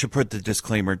I should put the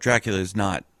disclaimer: Dracula is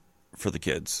not for the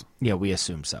kids. Yeah, we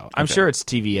assume so. I'm sure it's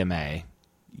TVMA.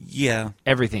 Yeah,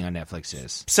 everything on Netflix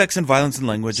is sex and violence and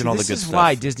language and all the good stuff. This is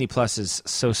why Disney Plus is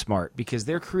so smart, because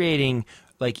they're creating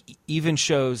even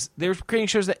shows. They're creating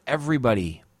shows that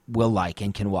everybody will like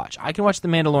and can watch. I can watch The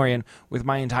Mandalorian with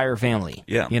my entire family.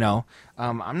 Yeah,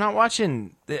 I'm not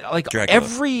watching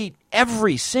Dracula.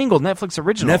 every single Netflix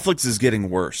original. Netflix is getting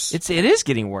worse. It is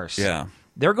getting worse. Yeah,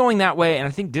 they're going that way, and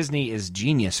I think Disney is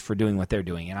genius for doing what they're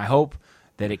doing, and I hope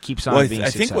that it keeps on being successful.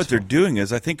 I think what they're doing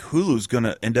is, I think Hulu's going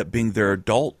to end up being their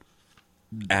adult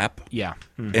app. Yeah,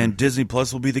 and Disney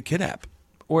Plus will be the kid app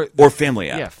or family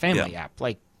app. Yeah, family app.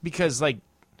 Because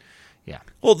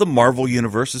well, the Marvel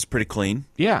universe is pretty clean.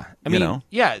 Yeah, I mean,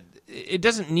 it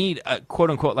doesn't need a quote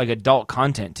unquote adult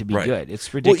content to be good.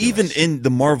 It's ridiculous. Well, even in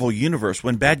the Marvel universe,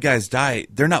 when bad guys die,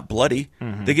 they're not bloody.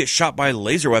 Mm-hmm. They get shot by a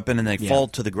laser weapon and they fall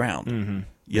to the ground. Mm-hmm.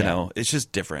 You know, it's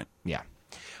just different. Yeah.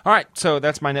 All right, so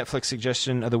that's my Netflix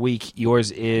suggestion of the week.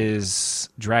 Yours is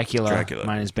Dracula.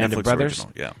 Mine is Band of Brothers.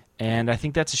 Original, yeah. And I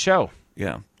think that's a show.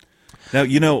 Yeah. Now,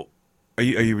 are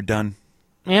you done?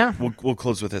 Yeah. We'll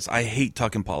close with this. I hate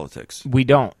talking politics. We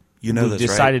don't. You know We've this,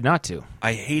 decided right? not to.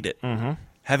 I hate it. Mm-hmm.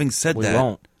 Having said we that,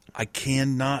 won't. I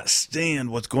cannot stand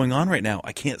what's going on right now.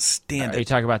 I can't stand it. Are you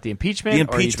talking about the impeachment? The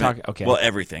impeachment. Okay. Well,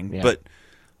 everything. Yeah. But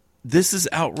this is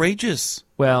outrageous.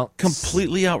 Well,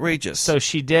 completely outrageous. So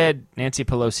Nancy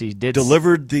Pelosi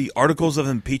delivered the articles of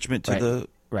impeachment to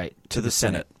the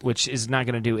Senate, which is not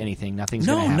going to do anything. Nothing's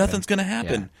going to happen. Nothing's going to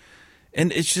happen. Yeah.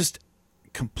 And it's just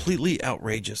completely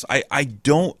outrageous. I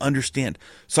don't understand.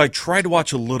 So I tried to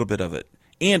watch a little bit of it.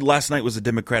 And last night was a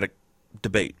Democratic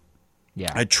debate.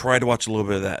 Yeah. I tried to watch a little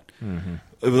bit of that. Mm-hmm.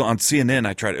 It was on CNN.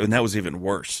 I tried, and that was even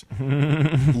worse.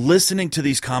 Listening to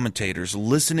these commentators,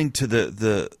 listening to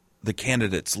the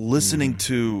candidates, listening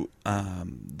to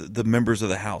the members of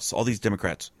the House, all these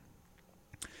Democrats.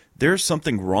 There's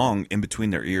something wrong in between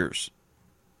their ears.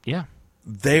 Yeah.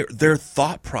 Their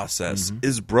thought process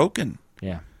is broken.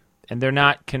 Yeah. And they're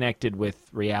not connected with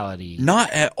reality.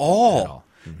 Not at all.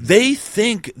 Mm-hmm. They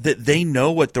think that they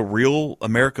know what the real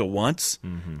America wants.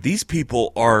 Mm-hmm. These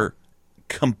people are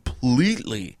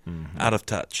completely out of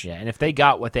touch. Yeah, and if they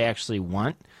got what they actually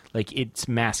want, it's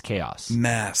mass chaos.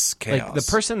 Mass chaos. Like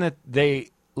the person that they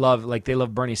love, they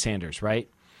love Bernie Sanders, right?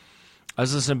 I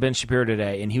was listening to Ben Shapiro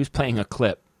today, and he was playing a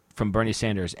clip from Bernie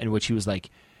Sanders in which he was like,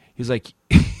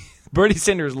 Bernie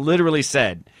Sanders literally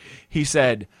said,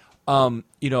 everyone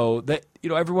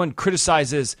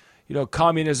criticizes,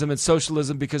 communism and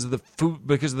socialism because of the food,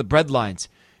 because of the bread lines.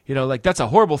 Like, that's a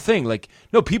horrible thing. Like,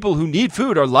 no, people who need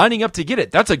food are lining up to get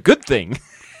it. That's a good thing.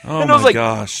 Oh, and I was like,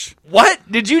 gosh. What?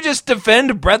 Did you just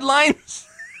defend bread lines?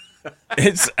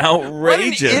 It's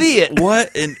outrageous.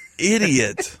 What an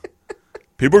idiot.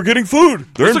 People are getting food.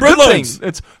 They're It's in bread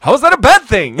lines. How is that a bad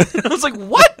thing? I was like,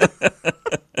 what?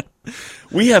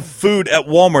 We have food at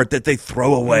Walmart that they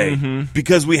throw away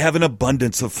because we have an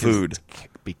abundance of food.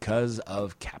 Because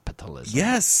of capitalism.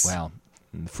 Yes. Well,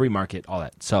 free market, all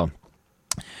that. So,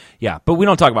 yeah. But we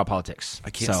don't talk about politics. I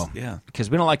can't. Because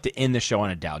we don't like to end the show on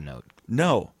a down note.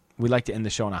 No. We like to end the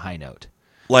show on a high note.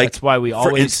 Like, that's why we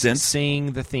always instance,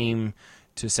 sing the theme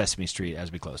to Sesame Street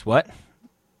as we close. What?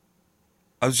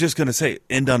 I was just going to say,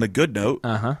 end on a good note.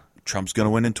 Uh-huh. Trump's going to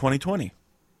win in 2020.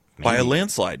 By a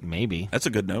landslide. Maybe. That's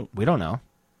a good note. We don't know.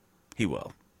 He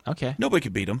will. Okay. Nobody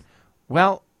could beat him.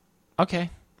 Well, okay.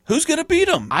 Who's going to beat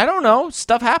him? I don't know.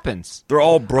 Stuff happens. They're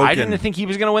all broken. I didn't think he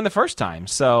was going to win the first time,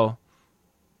 so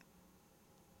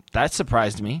that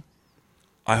surprised me.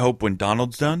 I hope when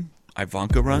Donald's done,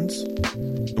 Ivanka runs.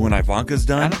 And when Ivanka's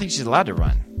done... I don't think she's allowed to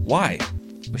run. Why?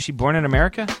 Was she born in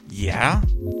America? Yeah.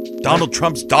 Donald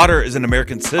Trump's daughter is an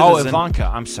American citizen. Oh, Ivanka.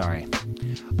 I'm sorry.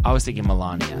 I was thinking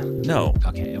Melania. No.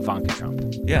 Okay, Ivanka Trump.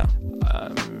 Yeah.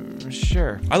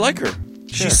 Sure. I like her. Sure.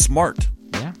 She's smart.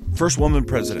 Yeah. First woman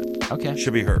president. Okay.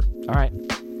 Should be her. All right.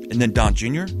 And then Don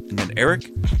Jr., and then Eric,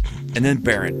 and then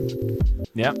Barron.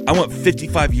 Yeah. I want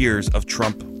 55 years of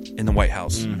Trump in the White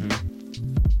House.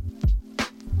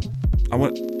 I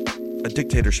want a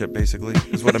dictatorship, basically,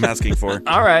 is what I'm asking for.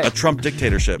 All right. A Trump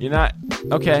dictatorship. You're not...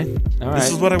 Okay. All right.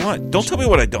 This is what I want. Don't tell me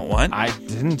what I don't want. I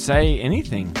didn't say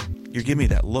anything. You're giving me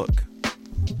that look.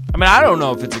 I mean, I don't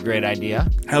know if it's a great idea.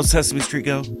 How's Sesame Street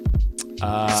go?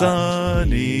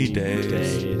 Sunny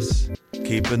days.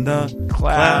 Keeping the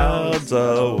clouds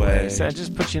away. So it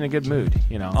just puts you in a good mood,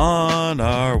 On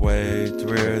our way to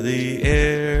where the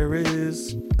air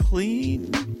is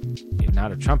clean. Now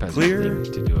that Trump has anything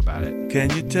to do about it. Can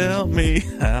you tell me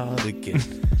how to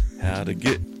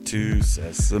get to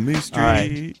Sesame Street? All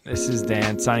right. This is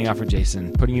Dan signing off for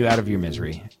Jason, putting you out of your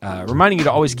misery. Reminding you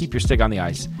to always keep your stick on the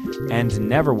ice and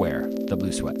never wear the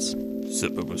blue sweats.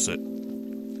 Sit, boo, boo, sit.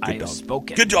 I have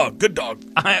spoken. Good dog. Good dog.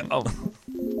 I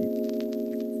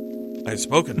have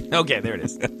spoken. Okay, there it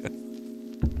is.